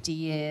ahead to 50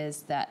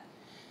 years, that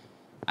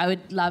I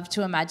would love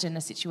to imagine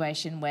a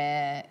situation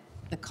where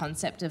the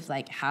concept of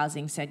like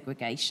housing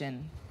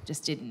segregation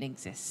just didn't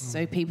exist.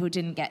 So people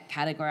didn't get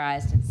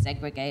categorised and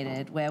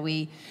segregated, where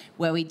we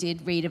did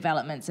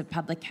redevelopments of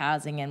public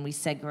housing and we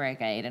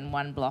segregate, and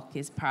one block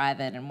is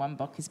private and one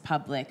block is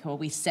public, or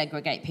we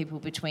segregate people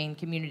between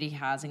community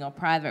housing or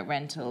private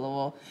rental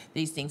or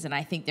these things. And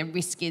I think the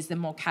risk is the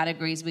more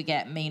categories we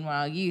get,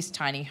 meanwhile use,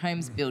 tiny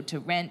homes, build to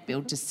rent,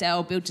 build to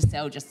sell. Build to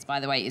sell, just by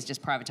the way, is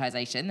just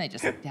privatisation. They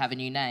just have a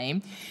new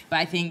name. But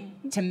I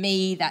think, to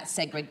me, that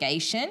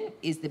segregation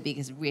is the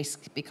biggest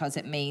risk, because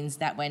it means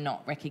that we're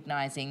not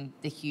recognising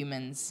the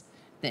humans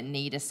that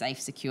need a safe,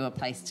 secure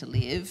place to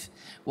live.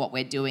 What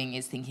we're doing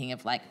is thinking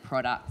of like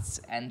products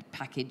and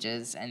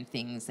packages and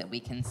things that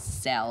we can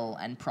sell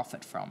and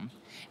profit from.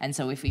 And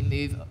so if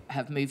we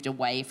have moved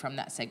away from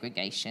that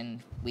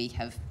segregation, we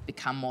have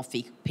become more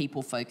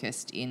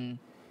people-focused in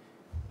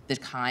the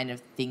kind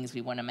of things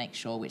we want to make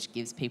sure which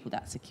gives people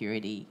that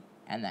security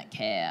and that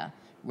care,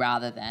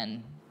 rather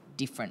than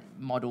different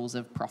models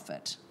of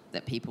profit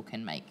that people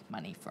can make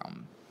money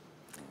from.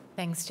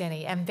 Thanks,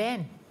 Jenny. And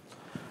Ben?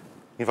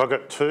 If I've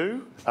got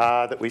two,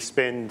 that we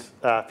spend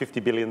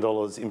 $50 billion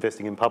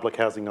investing in public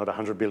housing, not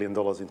 $100 billion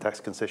in tax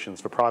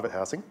concessions for private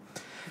housing,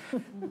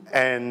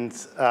 and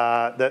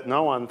that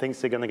no one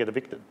thinks they're going to get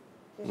evicted.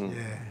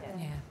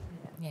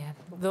 Yeah.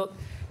 Look,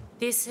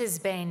 this has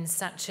been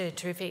such a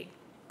terrific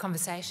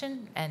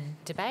conversation and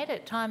debate.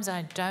 At times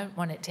I don't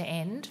want it to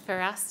end.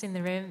 For us in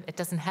the room, it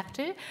doesn't have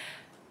to.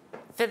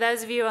 For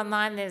those of you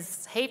online,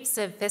 there's heaps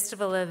of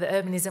Festival of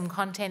Urbanism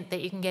content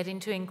that you can get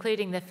into,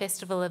 including the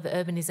Festival of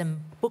Urbanism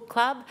book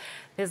club.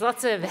 There's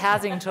lots of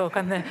housing talk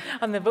on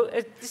the book.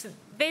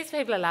 These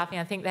people are laughing.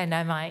 I think they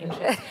know my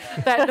interest.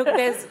 But look,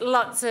 there's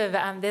lots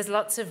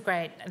of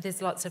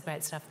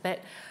great stuff. But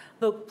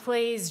look,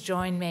 please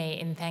join me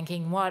in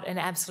thanking what an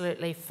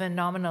absolutely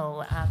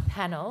phenomenal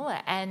panel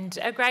and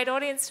a great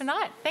audience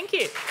tonight. Thank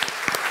you.